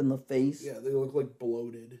building up in the face. Yeah, they look like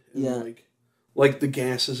bloated. And yeah. Like the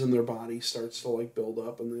gases in their body starts to like build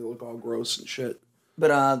up and they look all gross and shit.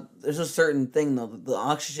 But there's a certain thing though, the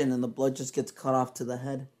oxygen in the blood just gets cut off to the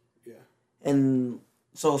head. Yeah. And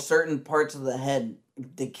so certain parts of the head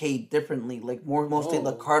decay differently, like mostly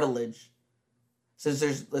the cartilage. Since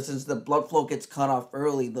the blood flow gets cut off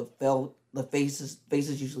early, the faces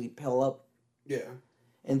usually pale up. Yeah.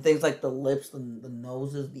 And things like the lips, the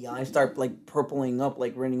noses, the eyes start like purpling up,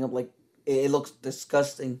 like running up, like it looks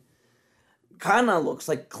disgusting. Kind of looks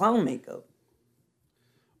like clown makeup.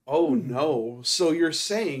 Oh no! So you're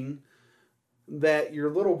saying that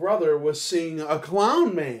your little brother was seeing a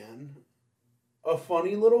clown man, a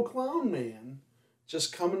funny little clown man,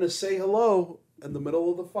 just coming to say hello in the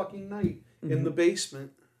middle of the fucking night in the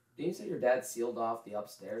basement. Didn't you say your dad sealed off the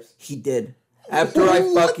upstairs? He did. After I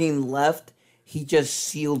fucking left, he just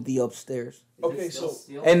sealed the upstairs. Okay, so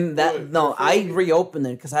and I reopened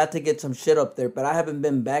it because I had to get some shit up there, but I haven't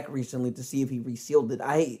been back recently to see if he resealed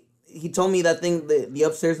it. He told me that thing the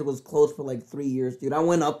upstairs was closed for like 3 years, dude. I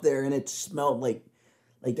went up there and it smelled like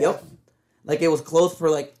yep, like it was closed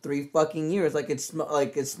for like 3 fucking years. Like it smelled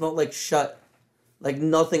like shut, like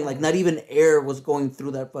nothing, like not even air was going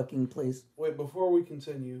through that fucking place. Wait, before we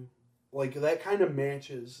continue, like that kind of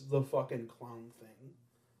matches the fucking clown thing.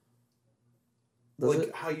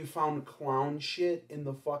 How you found clown shit in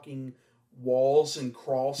the fucking walls and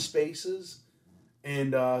crawl spaces,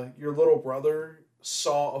 and your little brother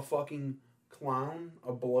saw a fucking clown,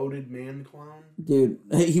 a bloated man clown. Dude,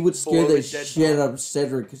 he would scare the shit out of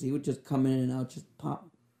Cedric because he would just come in and out, just pop,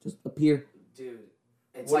 just appear. Dude,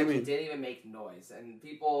 it's like he didn't even make noise, and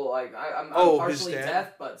people like I'm partially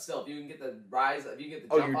deaf, but still, if you can get the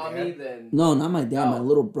jump on me, then no, not my dad, my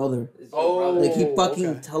little brother. Like he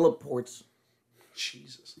fucking teleports.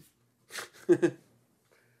 Jesus.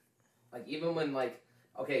 Like even when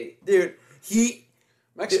dude,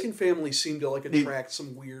 Mexican families seem to like attract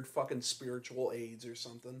some weird fucking spiritual aids or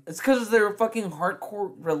something. It's because they're fucking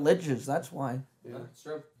hardcore religious. That's why. Yeah, it's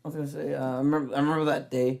true. I was gonna say, I remember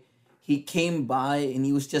that day. He came by and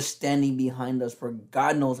he was just standing behind us for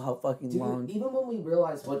God knows how fucking long. Even when we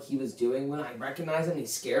realized what he was doing, when I recognized him, he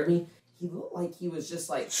scared me. he looked like he was just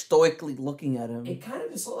like stoically looking at him. It kind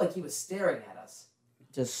of just looked like he was staring at us.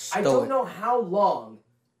 Just stoic. I don't know how long,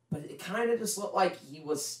 but it kind of just looked like he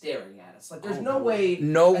was staring at us. Like, there's no way.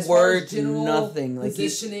 No as far as words, general nothing. Like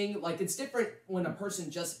positioning, like it's different when a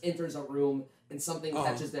person just enters a room and something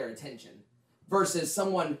catches their attention, versus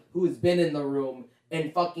someone who has been in the room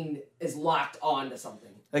and fucking is locked on to something.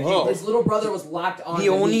 Like his little brother was locked on.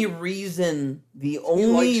 No, I'm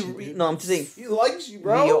just saying. He likes you,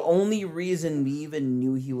 bro. The only reason we even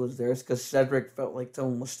knew he was there is because Cedric felt like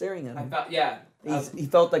someone was staring at him. He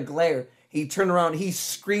felt the glare. He turned around. He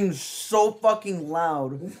screamed so fucking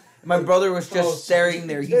loud. My brother was just staring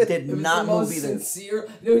there. He did not move either. Sincere.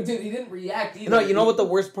 No, dude, he didn't react either. No, you know what the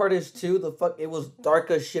worst part is too? It was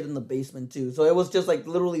dark as shit in the basement too. So it was just like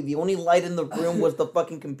literally the only light in the room was the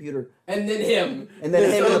fucking computer. And then him. And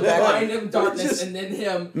then him in the background. Behind him, darkness, and then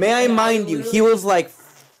him. May I mind you, he was like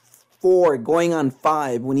 4, going on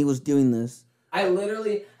 5 when he was doing this. I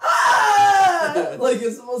literally, like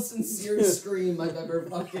it's the most sincere scream I've ever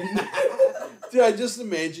fucking. Dude, I just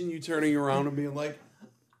imagine you turning around and being like.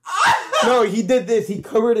 No, he did this. He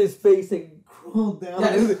covered his face and crawled down.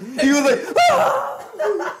 Yeah. He was like,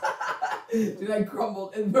 Dude, I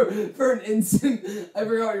crumbled. And for an instant, I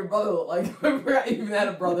forgot what your brother looked like. I forgot you even had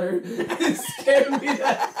a brother. It scared me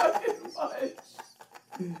that fucking much.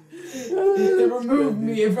 It removed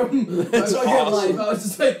me from my fucking life. I was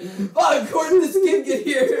just like, fuck, where did this kid get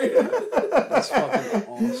here? That's fucking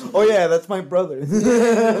awesome. Oh yeah, that's my brother.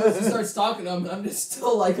 Once he starts talking to him, I'm just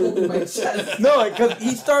still like holding my chest. No, because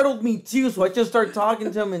he startled me too, so I just started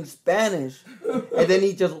talking to him in Spanish. And then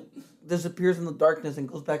he just disappears in the darkness and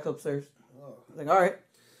goes back upstairs. Like, alright.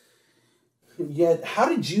 Yeah, how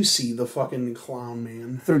did you see the fucking clown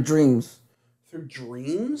man? Through dreams. Through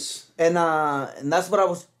dreams? And that's what I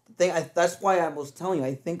was that's why I was telling you.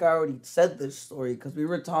 I think I already said this story because we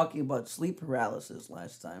were talking about sleep paralysis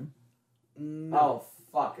last time. No. Oh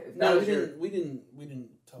fuck! No, we didn't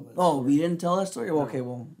tell that. Oh, we didn't tell that story. Well, okay,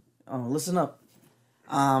 well, listen up.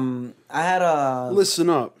 I had a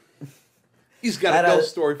listen up. He's got a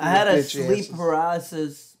ghost story. I had a sleep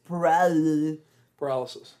paralysis.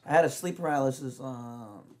 Paralysis. I had a sleep paralysis.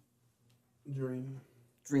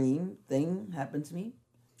 Dream thing happened to me.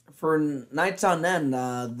 For nights on end,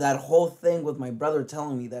 that whole thing with my brother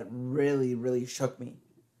telling me that really, really shook me.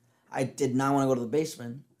 I did not want to go to the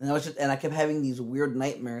basement, and I kept having these weird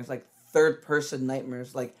nightmares, like third-person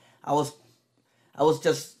nightmares. Like I was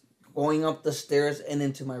just going up the stairs and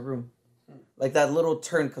into my room, like that little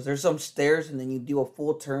turn, because there's some stairs, and then you do a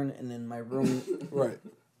full turn, and then my room, right.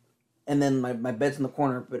 And then my bed's in the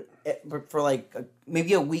corner, but for like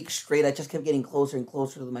maybe a week straight, I just kept getting closer and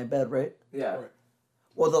closer to my bed, right? Yeah. Right.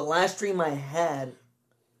 Well, the last dream I had,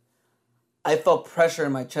 I felt pressure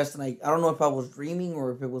in my chest, and I don't know if I was dreaming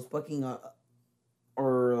or if it was fucking,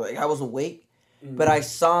 or like I was awake, but I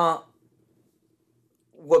saw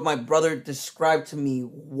what my brother described to me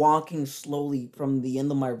walking slowly from the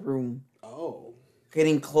end of my room. Oh.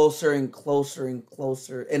 Getting closer and closer and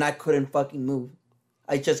closer, and I couldn't fucking move.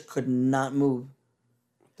 I just could not move.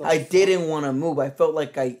 I didn't want to move. I felt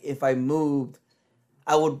like if I moved,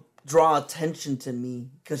 I would draw attention to me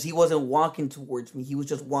because he wasn't walking towards me. He was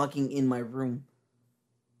just walking in my room.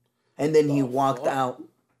 And then he walked out.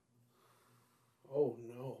 Oh,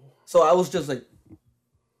 no. So I was just like...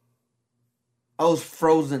 I was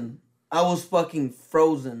frozen. I was fucking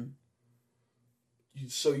frozen.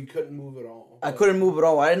 So you couldn't move at all? I couldn't move at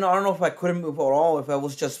all. I don't know if I couldn't move at all, if I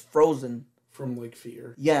was just frozen. From, like,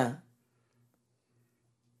 fear? Yeah.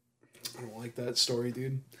 I don't like that story,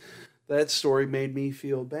 dude. That story made me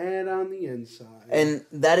feel bad on the inside. And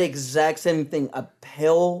that exact same thing, a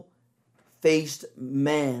pale-faced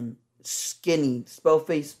man, skinny,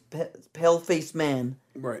 pale-faced man.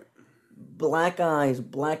 Right. Black eyes,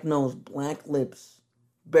 black nose, black lips,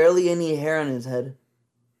 barely any hair on his head,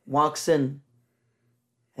 walks in,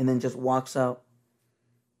 and then just walks out.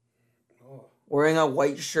 Oh. Wearing a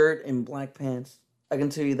white shirt and black pants. I can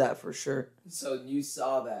tell you that for sure. So you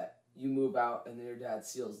saw that. You move out, and then your dad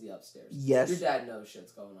seals the upstairs. Yes. Your dad knows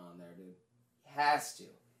shit's going on there, dude. He has to.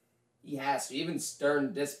 He has to. Even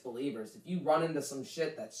stern disbelievers. If you run into some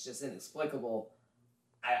shit that's just inexplicable,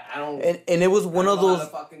 I don't... And it was one of those...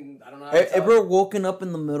 I don't know how to ever woken up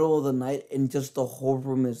in the middle of the night and just the whole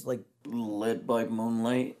room is, like, lit by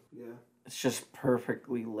moonlight? Yeah. It's just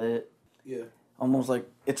perfectly lit. Yeah. Almost like...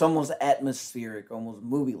 It's almost atmospheric, almost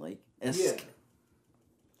movie-like. Yeah.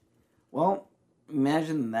 Well...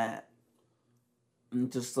 Imagine that.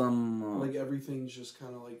 And just like everything's just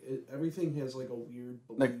kind of like everything has like a weird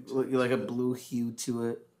blue like a blue hue to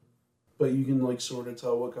it. but you can like sort of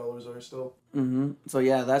tell what colors are still. Mm-hmm. So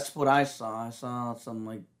yeah, that's what I saw. I saw some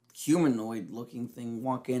like humanoid looking thing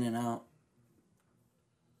walk in and out.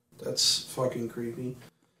 That's fucking creepy.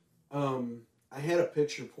 I had a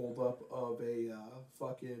picture pulled up of a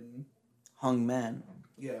fucking Hung man.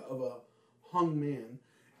 of a hung man,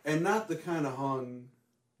 and not the kind of hung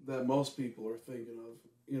that most people are thinking of.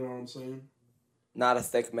 You know what I'm saying? Not a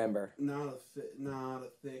thick member. Not a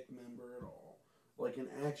thick member at all. Like an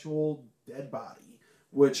actual dead body,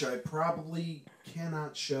 which I probably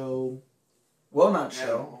cannot show. Will not at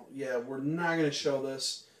show. all. Yeah, we're not gonna show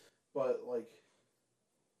this, but like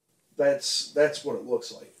that's what it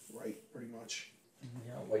looks like, right? Pretty much.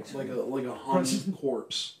 Yeah, wait. Like a hung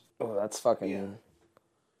corpse. Oh, that's fucking. Yeah.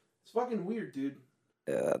 It's fucking weird, dude.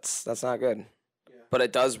 Yeah, that's not good. Yeah. But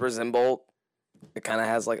it does resemble. It kind of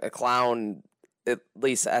has like a clown, at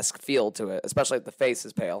least esque feel to it, especially if the face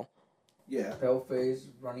is pale. Yeah. Pale face,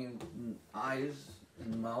 running eyes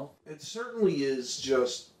and mouth. It certainly is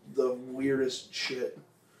just the weirdest shit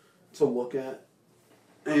to look at.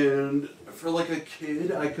 And for like a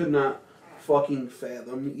kid, I could not fucking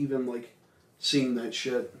fathom even like seeing that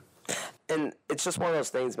shit. And it's just one of those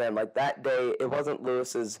things, man. Like that day, it wasn't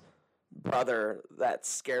Lewis's brother that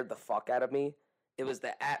scared the fuck out of me. It was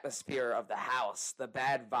the atmosphere of the house, the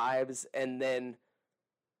bad vibes, and then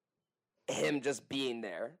him just being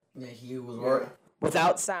there. Yeah, he was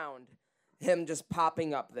Without sound, him just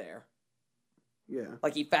popping up there. Yeah.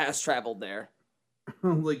 Like he fast traveled there.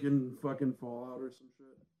 Like in fucking Fallout or some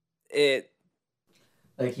shit.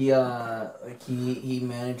 He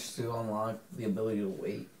managed to unlock the ability to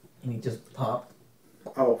wait, and he just popped.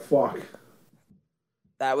 Oh, fuck.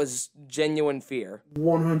 That was genuine fear.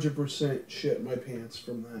 100% shit my pants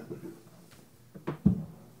from that.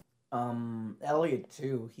 Elliot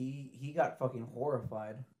too. He got fucking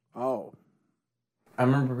horrified. Oh. I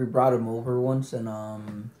remember we brought him over once, and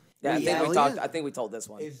Yeah, Elliot? I think we told this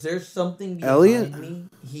one. Is there something behind Elliot? me?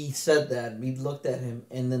 He said that. We looked at him,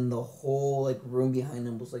 and then the whole like room behind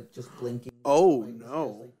him was like just blinking. Oh, like,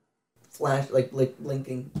 no. Just, like, flash, like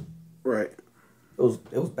blinking. Right. It was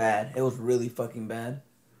bad. It was really fucking bad.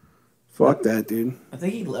 Fuck that, dude. I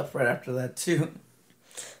think he left right after that too.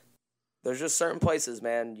 There's just certain places,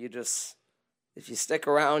 man. You just, if you stick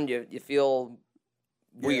around, you feel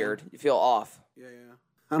weird. You feel off. Yeah.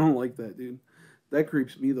 I don't like that, dude. That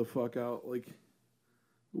creeps me the fuck out. Like,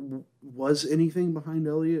 was anything behind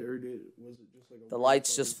Elliot, or was it just like The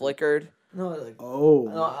lights just flickered. No, like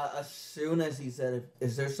Oh. as soon as he said,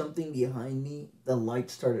 "Is there something behind me?" the light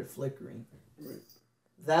started flickering. Right.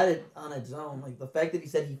 That on its own, like the fact that he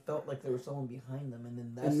said he felt like there was someone behind them, and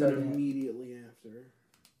then that And then started happening. immediately after,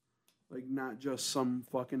 like not just some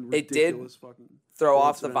fucking It did ridiculous fucking Throw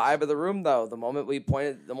off the coincidence. vibe of the room, though. The moment we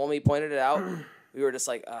pointed it out, we were just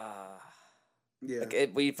like, Yeah.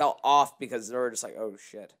 Like we felt off because they were just like, oh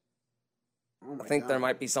shit. Oh my I think there God.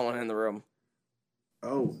 might be someone in the room.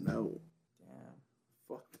 Oh no. Yeah.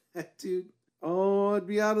 Fuck that, dude. Oh, I'd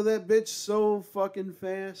be out of that bitch so fucking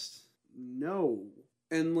fast. No.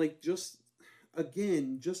 And like just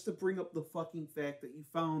to bring up the fucking fact that you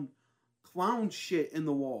found clown shit in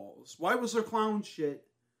the walls. Why was there clown shit?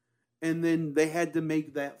 And then they had to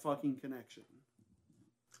make that fucking connection.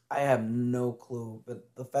 I have no clue, but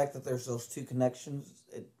the fact that there's those two connections,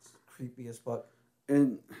 it's creepy as fuck.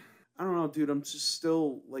 And I don't know, dude, I'm just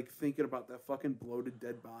still like thinking about that fucking bloated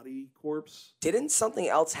dead body corpse. Didn't something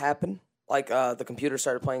else happen? Like the computer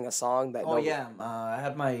started playing a song that. I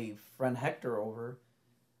had my friend Hector over,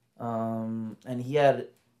 and he had.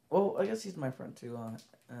 Well, I guess he's my friend too.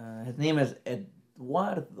 His name is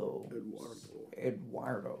Eduardo.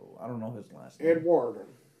 I don't know his last name. Eduardo.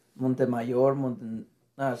 Montemayor,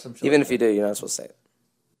 some shit. Even like if you do, you're not supposed to say it.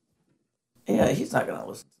 that. Yeah, he's not gonna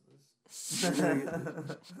listen to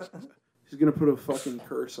this. He's gonna put a fucking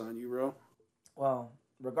curse on you, bro. Well,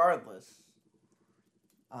 regardless.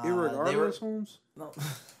 Irregardless, Holmes? No.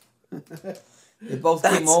 They both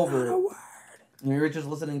came over. We were just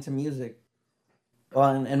listening to music. Well,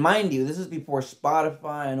 and mind you, this is before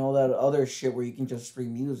Spotify and all that other shit where you can just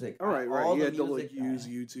stream music. All right. All You the had to like music-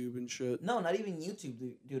 use YouTube and shit. No, not even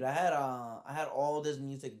YouTube, dude. I had all this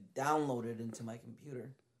music downloaded into my computer,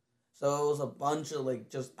 so it was a bunch of like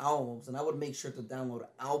just albums, and I would make sure to download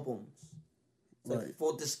albums, like Right.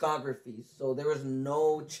 full discographies. So there was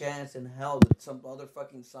no chance in hell that some other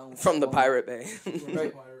fucking song was From the going- Pirate Bay.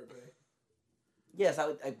 Right. Yes,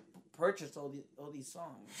 I purchased all these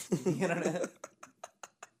songs on the internet.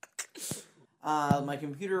 My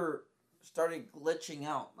computer started glitching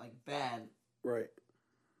out like bad. Right.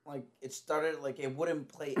 Like it started like it wouldn't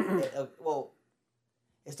play. Well,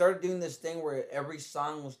 it started doing this thing where every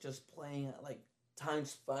song was just playing at like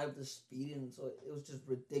times 5 the speed, and so it was just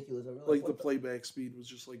ridiculous. I Like the playback speed was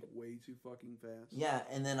just like way too fucking fast. Yeah,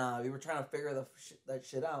 and then we were trying to figure that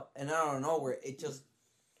shit out, and out of nowhere, it just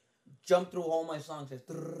jumped through all my songs, just,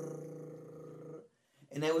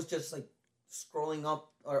 and it was just like scrolling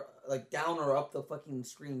up or like down or up the fucking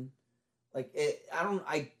screen. Like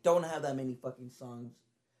I don't have that many fucking songs,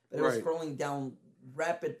 but it was scrolling down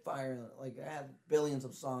rapid fire. Like I had billions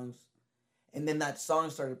of songs, and then that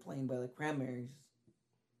song started playing by the Cranberries.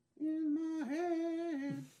 In my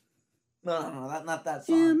head. No, not that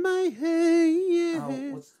song. In my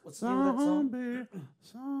head. What's the name of that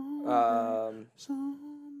song? Zombie.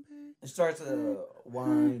 It starts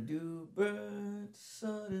why do birds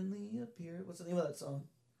suddenly appear? What's the name of that song?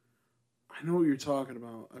 I know what you're talking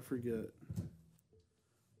about. I forget.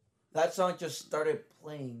 That song just started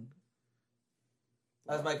playing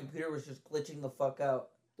as my computer was just glitching the fuck out.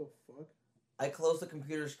 The fuck? I closed the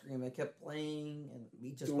computer screen. I kept playing, and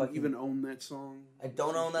we just don't even own that song. I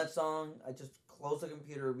don't own that song. I just closed the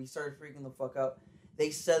computer. We started freaking the fuck out.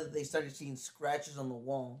 They said that they started seeing scratches on the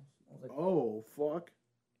wall. I was like, oh fuck.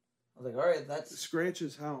 I was like, all right, that's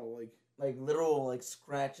scratches. How like literal like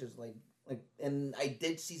scratches like, and I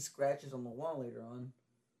did see scratches on the wall later on.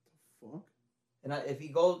 The fuck. And if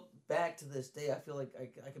you go back to this day, I feel like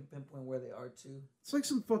I can pinpoint where they are too. It's like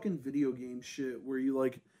some fucking video game shit where you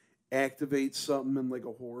like activate something in like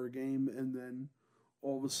a horror game, and then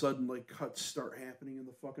all of a sudden like cuts start happening in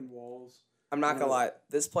the fucking walls. I'm not gonna lie,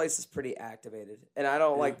 this place is pretty activated, and I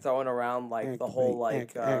don't like throwing around like the whole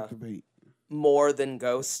like activate more than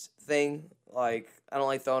ghost thing. Like I don't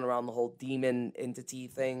like throwing around the whole demon entity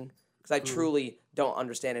thing because I truly don't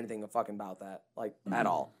understand anything fucking about that like at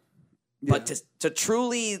all. Yeah. But to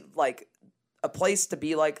truly like a place to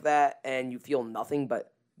be like that and you feel nothing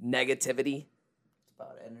but negativity. It's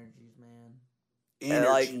about energies, man.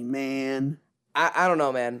 Energy, man. I don't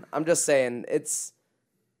know, man. I'm just saying it's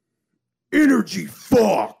energy.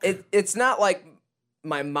 Fuck. It's not like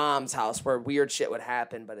my mom's house where weird shit would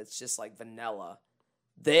happen, but it's just like vanilla.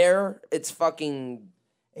 There, it's fucking.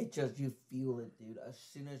 It just you feel it, dude. As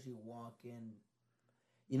soon as you walk in,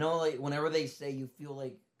 you know, like whenever they say you feel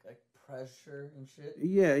like pressure and shit.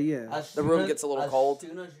 Yeah, yeah. The room gets a little cold. As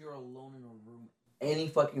soon as you're alone in a room, any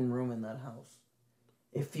fucking room in that house,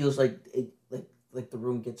 it feels like like the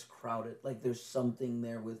room gets crowded. Like there's something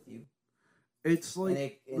there with you. It's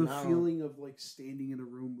like the feeling of like standing in a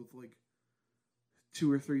room with like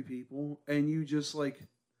 2 or 3 people, and you just like.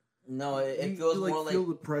 No, it feels you, like, more like feel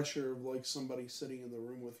the pressure of like somebody sitting in the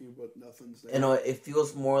room with you, but nothing's there. You know, it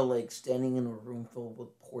feels more like standing in a room filled with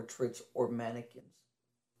portraits or mannequins.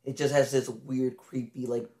 It just has this weird, creepy,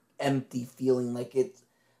 like empty feeling, like it's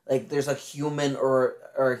like there's a human or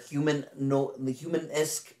a human the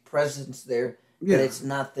human-esque presence there, but it's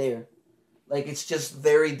not there. Like it's just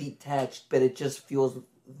very detached, but it just feels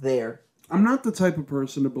there. I'm not the type of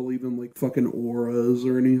person to believe in like fucking auras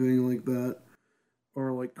or anything like that.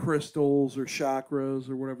 Or like crystals or chakras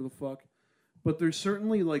or whatever the fuck. But there's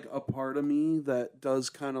certainly like a part of me that does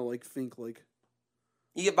kind of like think like.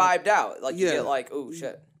 You get vibed out. Like you get like, oh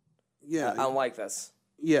shit. Yeah. I don't like this.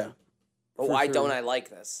 Yeah. But why don't I like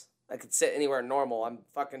this? I could sit anywhere normal. I'm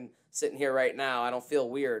fucking sitting here right now. I don't feel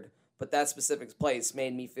weird. But that specific place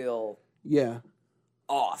made me feel. Yeah.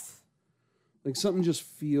 Off. Like something just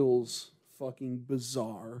feels fucking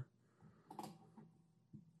bizarre.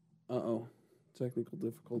 Uh-oh. Technical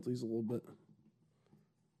difficulties a little bit.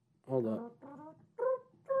 Hold up.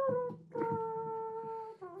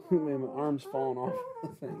 Man, my arm's falling off the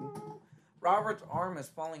thing. Robert's arm is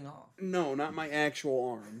falling off. No, not my actual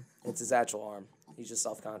arm. It's his actual arm. He's just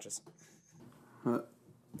self-conscious.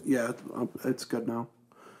 Yeah, it's good now.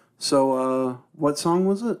 So, what song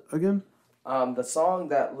was it again? The song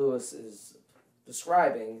that Lewis is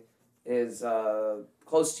describing is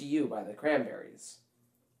Close to You by the Cranberries.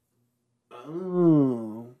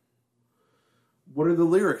 Oh. What are the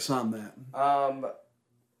lyrics on that?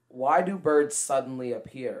 Why do birds suddenly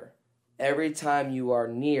appear? Every time you are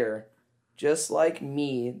near, just like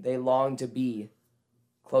me, they long to be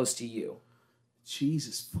close to you.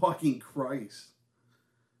 Jesus fucking Christ.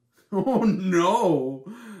 Oh no.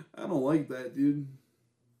 I don't like that, dude.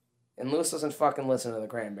 And Lewis doesn't fucking listen to the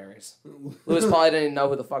Cranberries. Lewis probably didn't know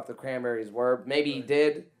who the fuck the Cranberries were. Maybe he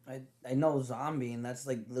did. I know Zombie, and that's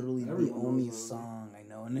like literally the only song I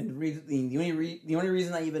know. And the only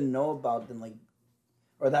reason I even know about them, like,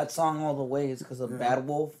 or that song all the way, is because of Bad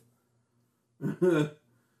Wolf. Right.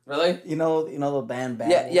 Really? You know the band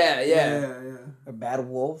Bad Yeah, Wolves? yeah. Or Bad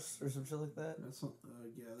Wolves or some shit like that. That's not,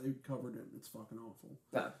 yeah, they covered it. It's fucking awful.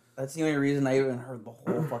 No. That's the only reason I even heard the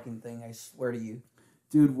whole fucking thing. I swear to you.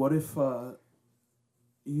 Dude, what if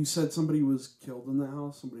you said somebody was killed in the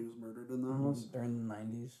house? Somebody was murdered in the house? During the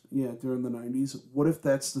 90s. Yeah, during the 90s. What if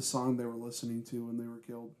that's the song they were listening to when they were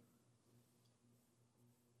killed?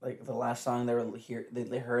 Like the last song they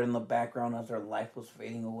heard in the background as their life was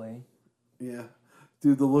fading away. Yeah.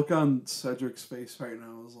 Dude, the look on Cedric's face right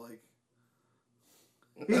now is like...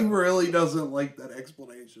 He really doesn't like that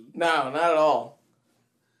explanation. No, not at all.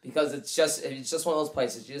 Because it's just one of those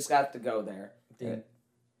places. You just got to go there. Dude,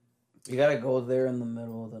 you gotta go there in the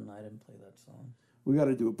middle of the night and play that song. We got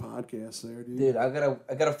to do a podcast there, dude. Dude, I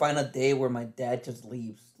gotta find a day where my dad just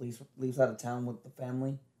leaves out of town with the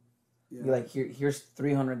family. Yeah. Be like, here's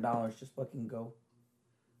 $300, just fucking go.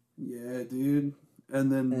 Yeah, dude. And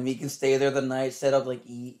then And we can stay there the night, set up like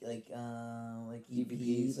EVPs,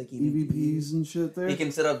 EVPs and shit there. We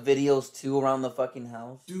can set up videos too around the fucking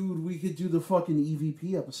house. Dude, we could do the fucking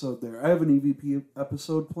EVP episode there. I have an EVP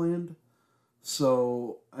episode planned.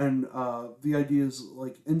 So, and the idea is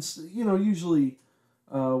like, usually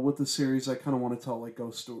with the series, I kind of want to tell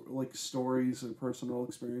like stories or personal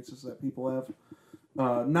experiences that people have.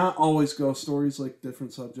 Not always ghost stories, like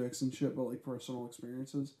different subjects and shit, but like personal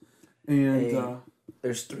experiences. And Hey,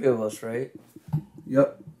 there's 3 of us, right?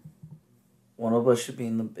 Yep. One of us should be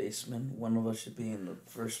in the basement, one of us should be in the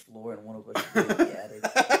first floor, and one of us should be in the attic.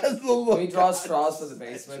 Can we draw straws for the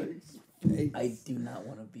basement? I do not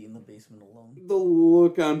want to be in the basement alone. The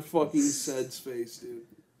look on fucking Ced's face, dude.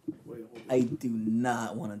 Wait, hold on. I do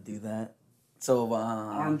not want to do that. So,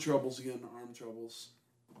 Arm troubles again. Arm troubles.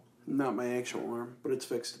 Not my actual arm, but it's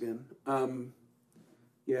fixed again.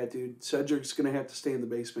 Yeah, dude. Cedric's gonna have to stay in the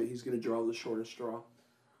basement. He's gonna draw the shortest straw.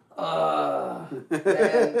 Man,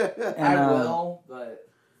 I will, but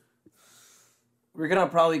we're gonna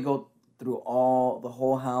probably go through the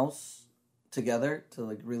whole house together to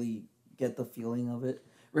like really get the feeling of it.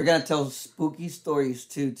 We're gonna tell spooky stories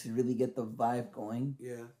too to really get the vibe going.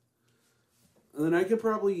 Yeah. And then I could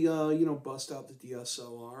probably, bust out the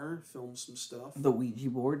DSLR, film some stuff. The Ouija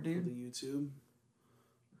board, For the dude. YouTube.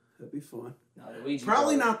 That'd be fun. no, the Ouija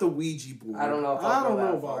Probably board. not the Ouija board. I don't know if I I'll don't go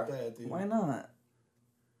know that about far. that, dude. Why not?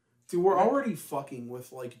 Dude, we're already fucking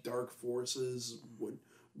with like dark forces,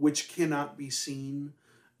 which cannot be seen.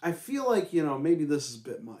 I feel like maybe this is a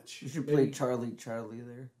bit much. You should play Charlie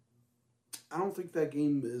there. I don't think that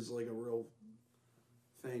game is like a real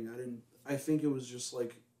thing. I think it was just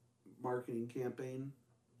like marketing campaign.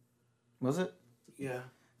 Was it? Yeah.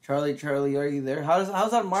 Charlie, are you there? How's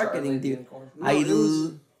that marketing, Charlie dude?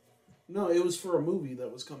 Unicorn. No, it was for a movie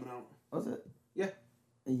that was coming out. Was it? Yeah.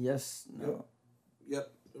 Yes. No.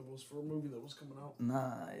 Yep. It was for a movie that was coming out.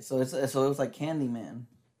 Nah. So it was like Candyman.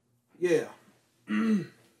 Yeah.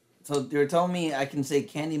 So you're telling me I can say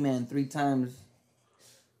Candyman 3 times.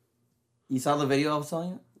 You saw the video I was telling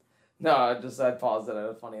you? No, I paused it. I had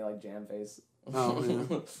a funny like jam face. Oh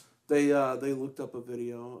yeah. They looked up a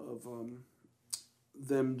video of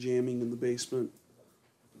them jamming in the basement,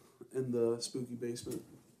 in the spooky basement.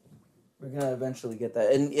 We're gonna eventually get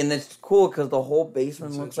that, and it's cool because the whole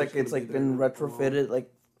basement It's looks like actually it's gonna like be been there. retrofitted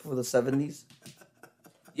like for the 70s.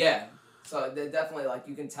 Yeah. So they definitely like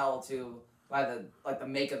you can tell too by the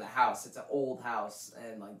make of the house. It's an old house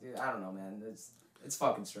and like dude, I don't know, man. It's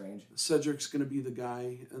fucking strange. Cedric's gonna be the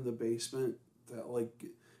guy in the basement that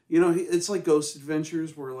it's like Ghost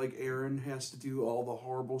Adventures where like Aaron has to do all the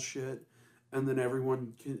horrible shit, and then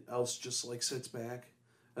everyone else just like sits back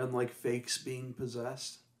and like fakes being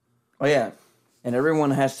possessed. Oh yeah, and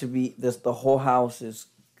everyone has to be the whole house is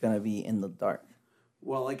gonna be in the dark.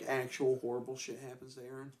 Well, like actual horrible shit happens to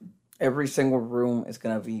Aaron. Every single room is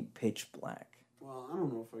gonna be pitch black. Well, I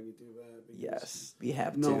don't know if I could do that. Because, Yes, we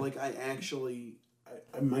have No, to. like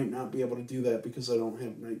I might not be able to do that because I don't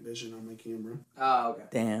have night vision on my camera. Oh, okay.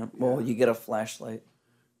 Damn. Well, you get a flashlight.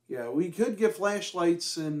 Yeah, we could get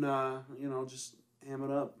flashlights and just ham it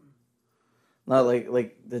up. Not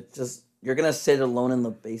you're gonna sit alone in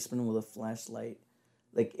the basement with a flashlight,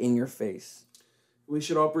 like in your face. We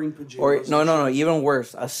should all bring pajamas. Or no, even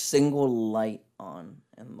worse, a single light on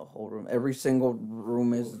in the whole room. Every single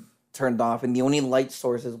room is turned off, and the only light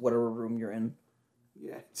source is whatever room you're in.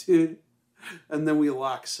 Yeah, dude. And then we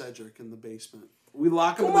lock Cedric in the basement. We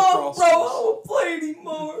lock him Come in the on, crawl bro! space. I don't play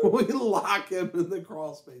anymore. We lock him in the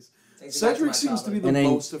crawl space. Takes me back to my Cedric seems to be childhood. the And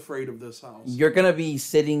then- most afraid of this house. You're gonna be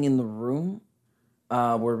sitting in the room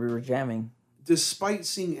where we were jamming. Despite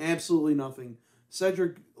seeing absolutely nothing,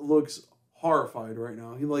 Cedric looks horrified right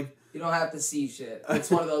now. You don't have to see shit. It's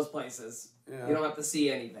one of those places. Yeah. You don't have to see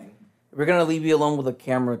anything. We're gonna leave you alone with a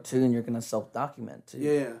camera too, and you're gonna self-document too.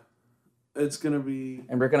 Yeah. It's gonna be.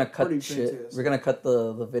 And we're gonna cut Pretty shit. fantastic. We're gonna cut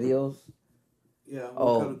the videos. Yeah,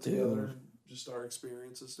 we'll cut it dude. together. Just our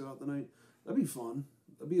experiences throughout the night. That'd be fun.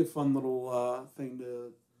 That'd be a fun little thing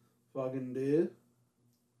to fucking do.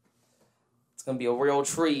 It's gonna be a real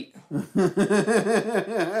treat.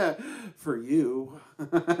 For you.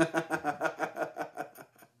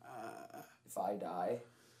 If I die,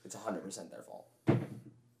 it's 100% their fault.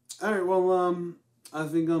 All right, well, I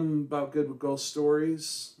think I'm about good with ghost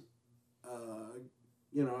stories.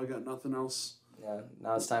 I got nothing else. Yeah,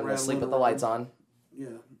 now it's time to Rattling sleep with the lights on.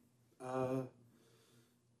 Yeah.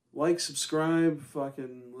 Like, subscribe,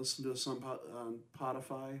 fucking listen to us on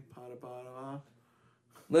Spotify.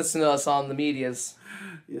 Listen to us on the medias.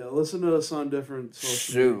 Yeah, listen to us on different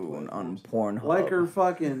social Soon media on platforms. Pornhub. Like our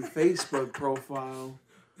fucking Facebook profile.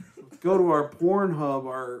 Go to our Pornhub,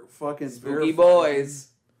 our fucking Spooky verified- Boys.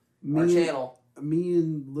 Our Me, channel. me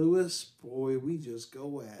and Lewis, boy, we just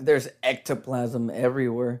go at it. There's ectoplasm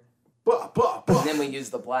everywhere. Bah, bah, bah. And then we use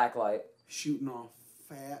the black light. Shooting off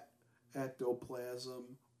fat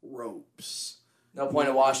ectoplasm ropes. No point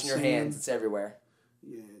in washing your hands. It's everywhere.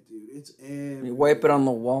 Yeah, dude, it's everywhere. You wipe it on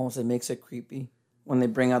the walls, it makes it creepy. When they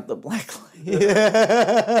bring out the black light.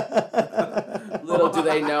 Little do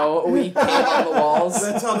they know we came on the walls.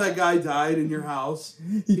 That's how that guy died in your house.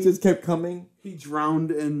 He just kept coming. He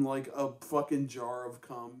drowned in like a fucking jar of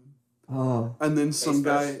cum. Oh. And then some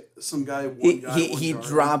Face guy, He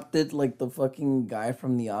dropped it like the fucking guy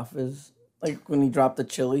from The Office. Like when he dropped the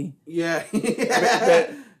chili. Yeah.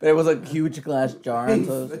 But it was a huge glass jar. And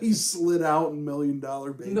so he slid out $1 million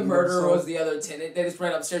baby. The murderer himself. was the other tenant. They just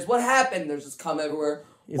ran upstairs. What happened? There's just cum everywhere.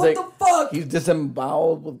 he's What like, the fuck? he's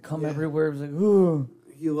disemboweled with cum Yeah. everywhere. He's like, ooh.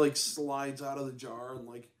 He like slides out of the jar and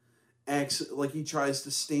like he tries to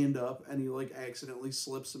stand up and he like accidentally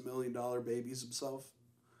slips $1 million babies himself.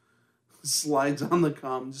 Slides on the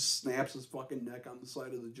cum, just snaps his fucking neck on the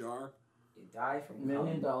side of the jar. You die from $1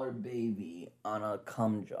 million baby on a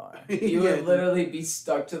cum jar. You Yeah, would dude. literally be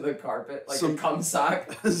stuck to the carpet like a cum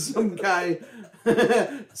sock Some guy,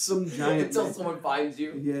 some giant. until man- someone finds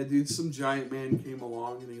you. Yeah, dude, some giant man came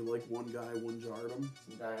along and he like one jarred him.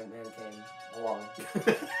 Some giant man came along.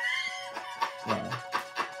 Yeah.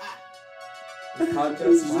 This podcast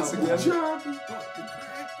is just Some again. jarred his fucking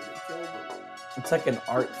crack and it killed him. It's like an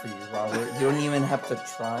art for you, Robert. You don't even have to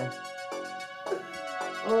try.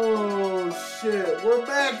 Oh shit, we're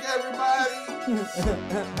back, everybody.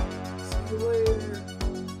 See you later.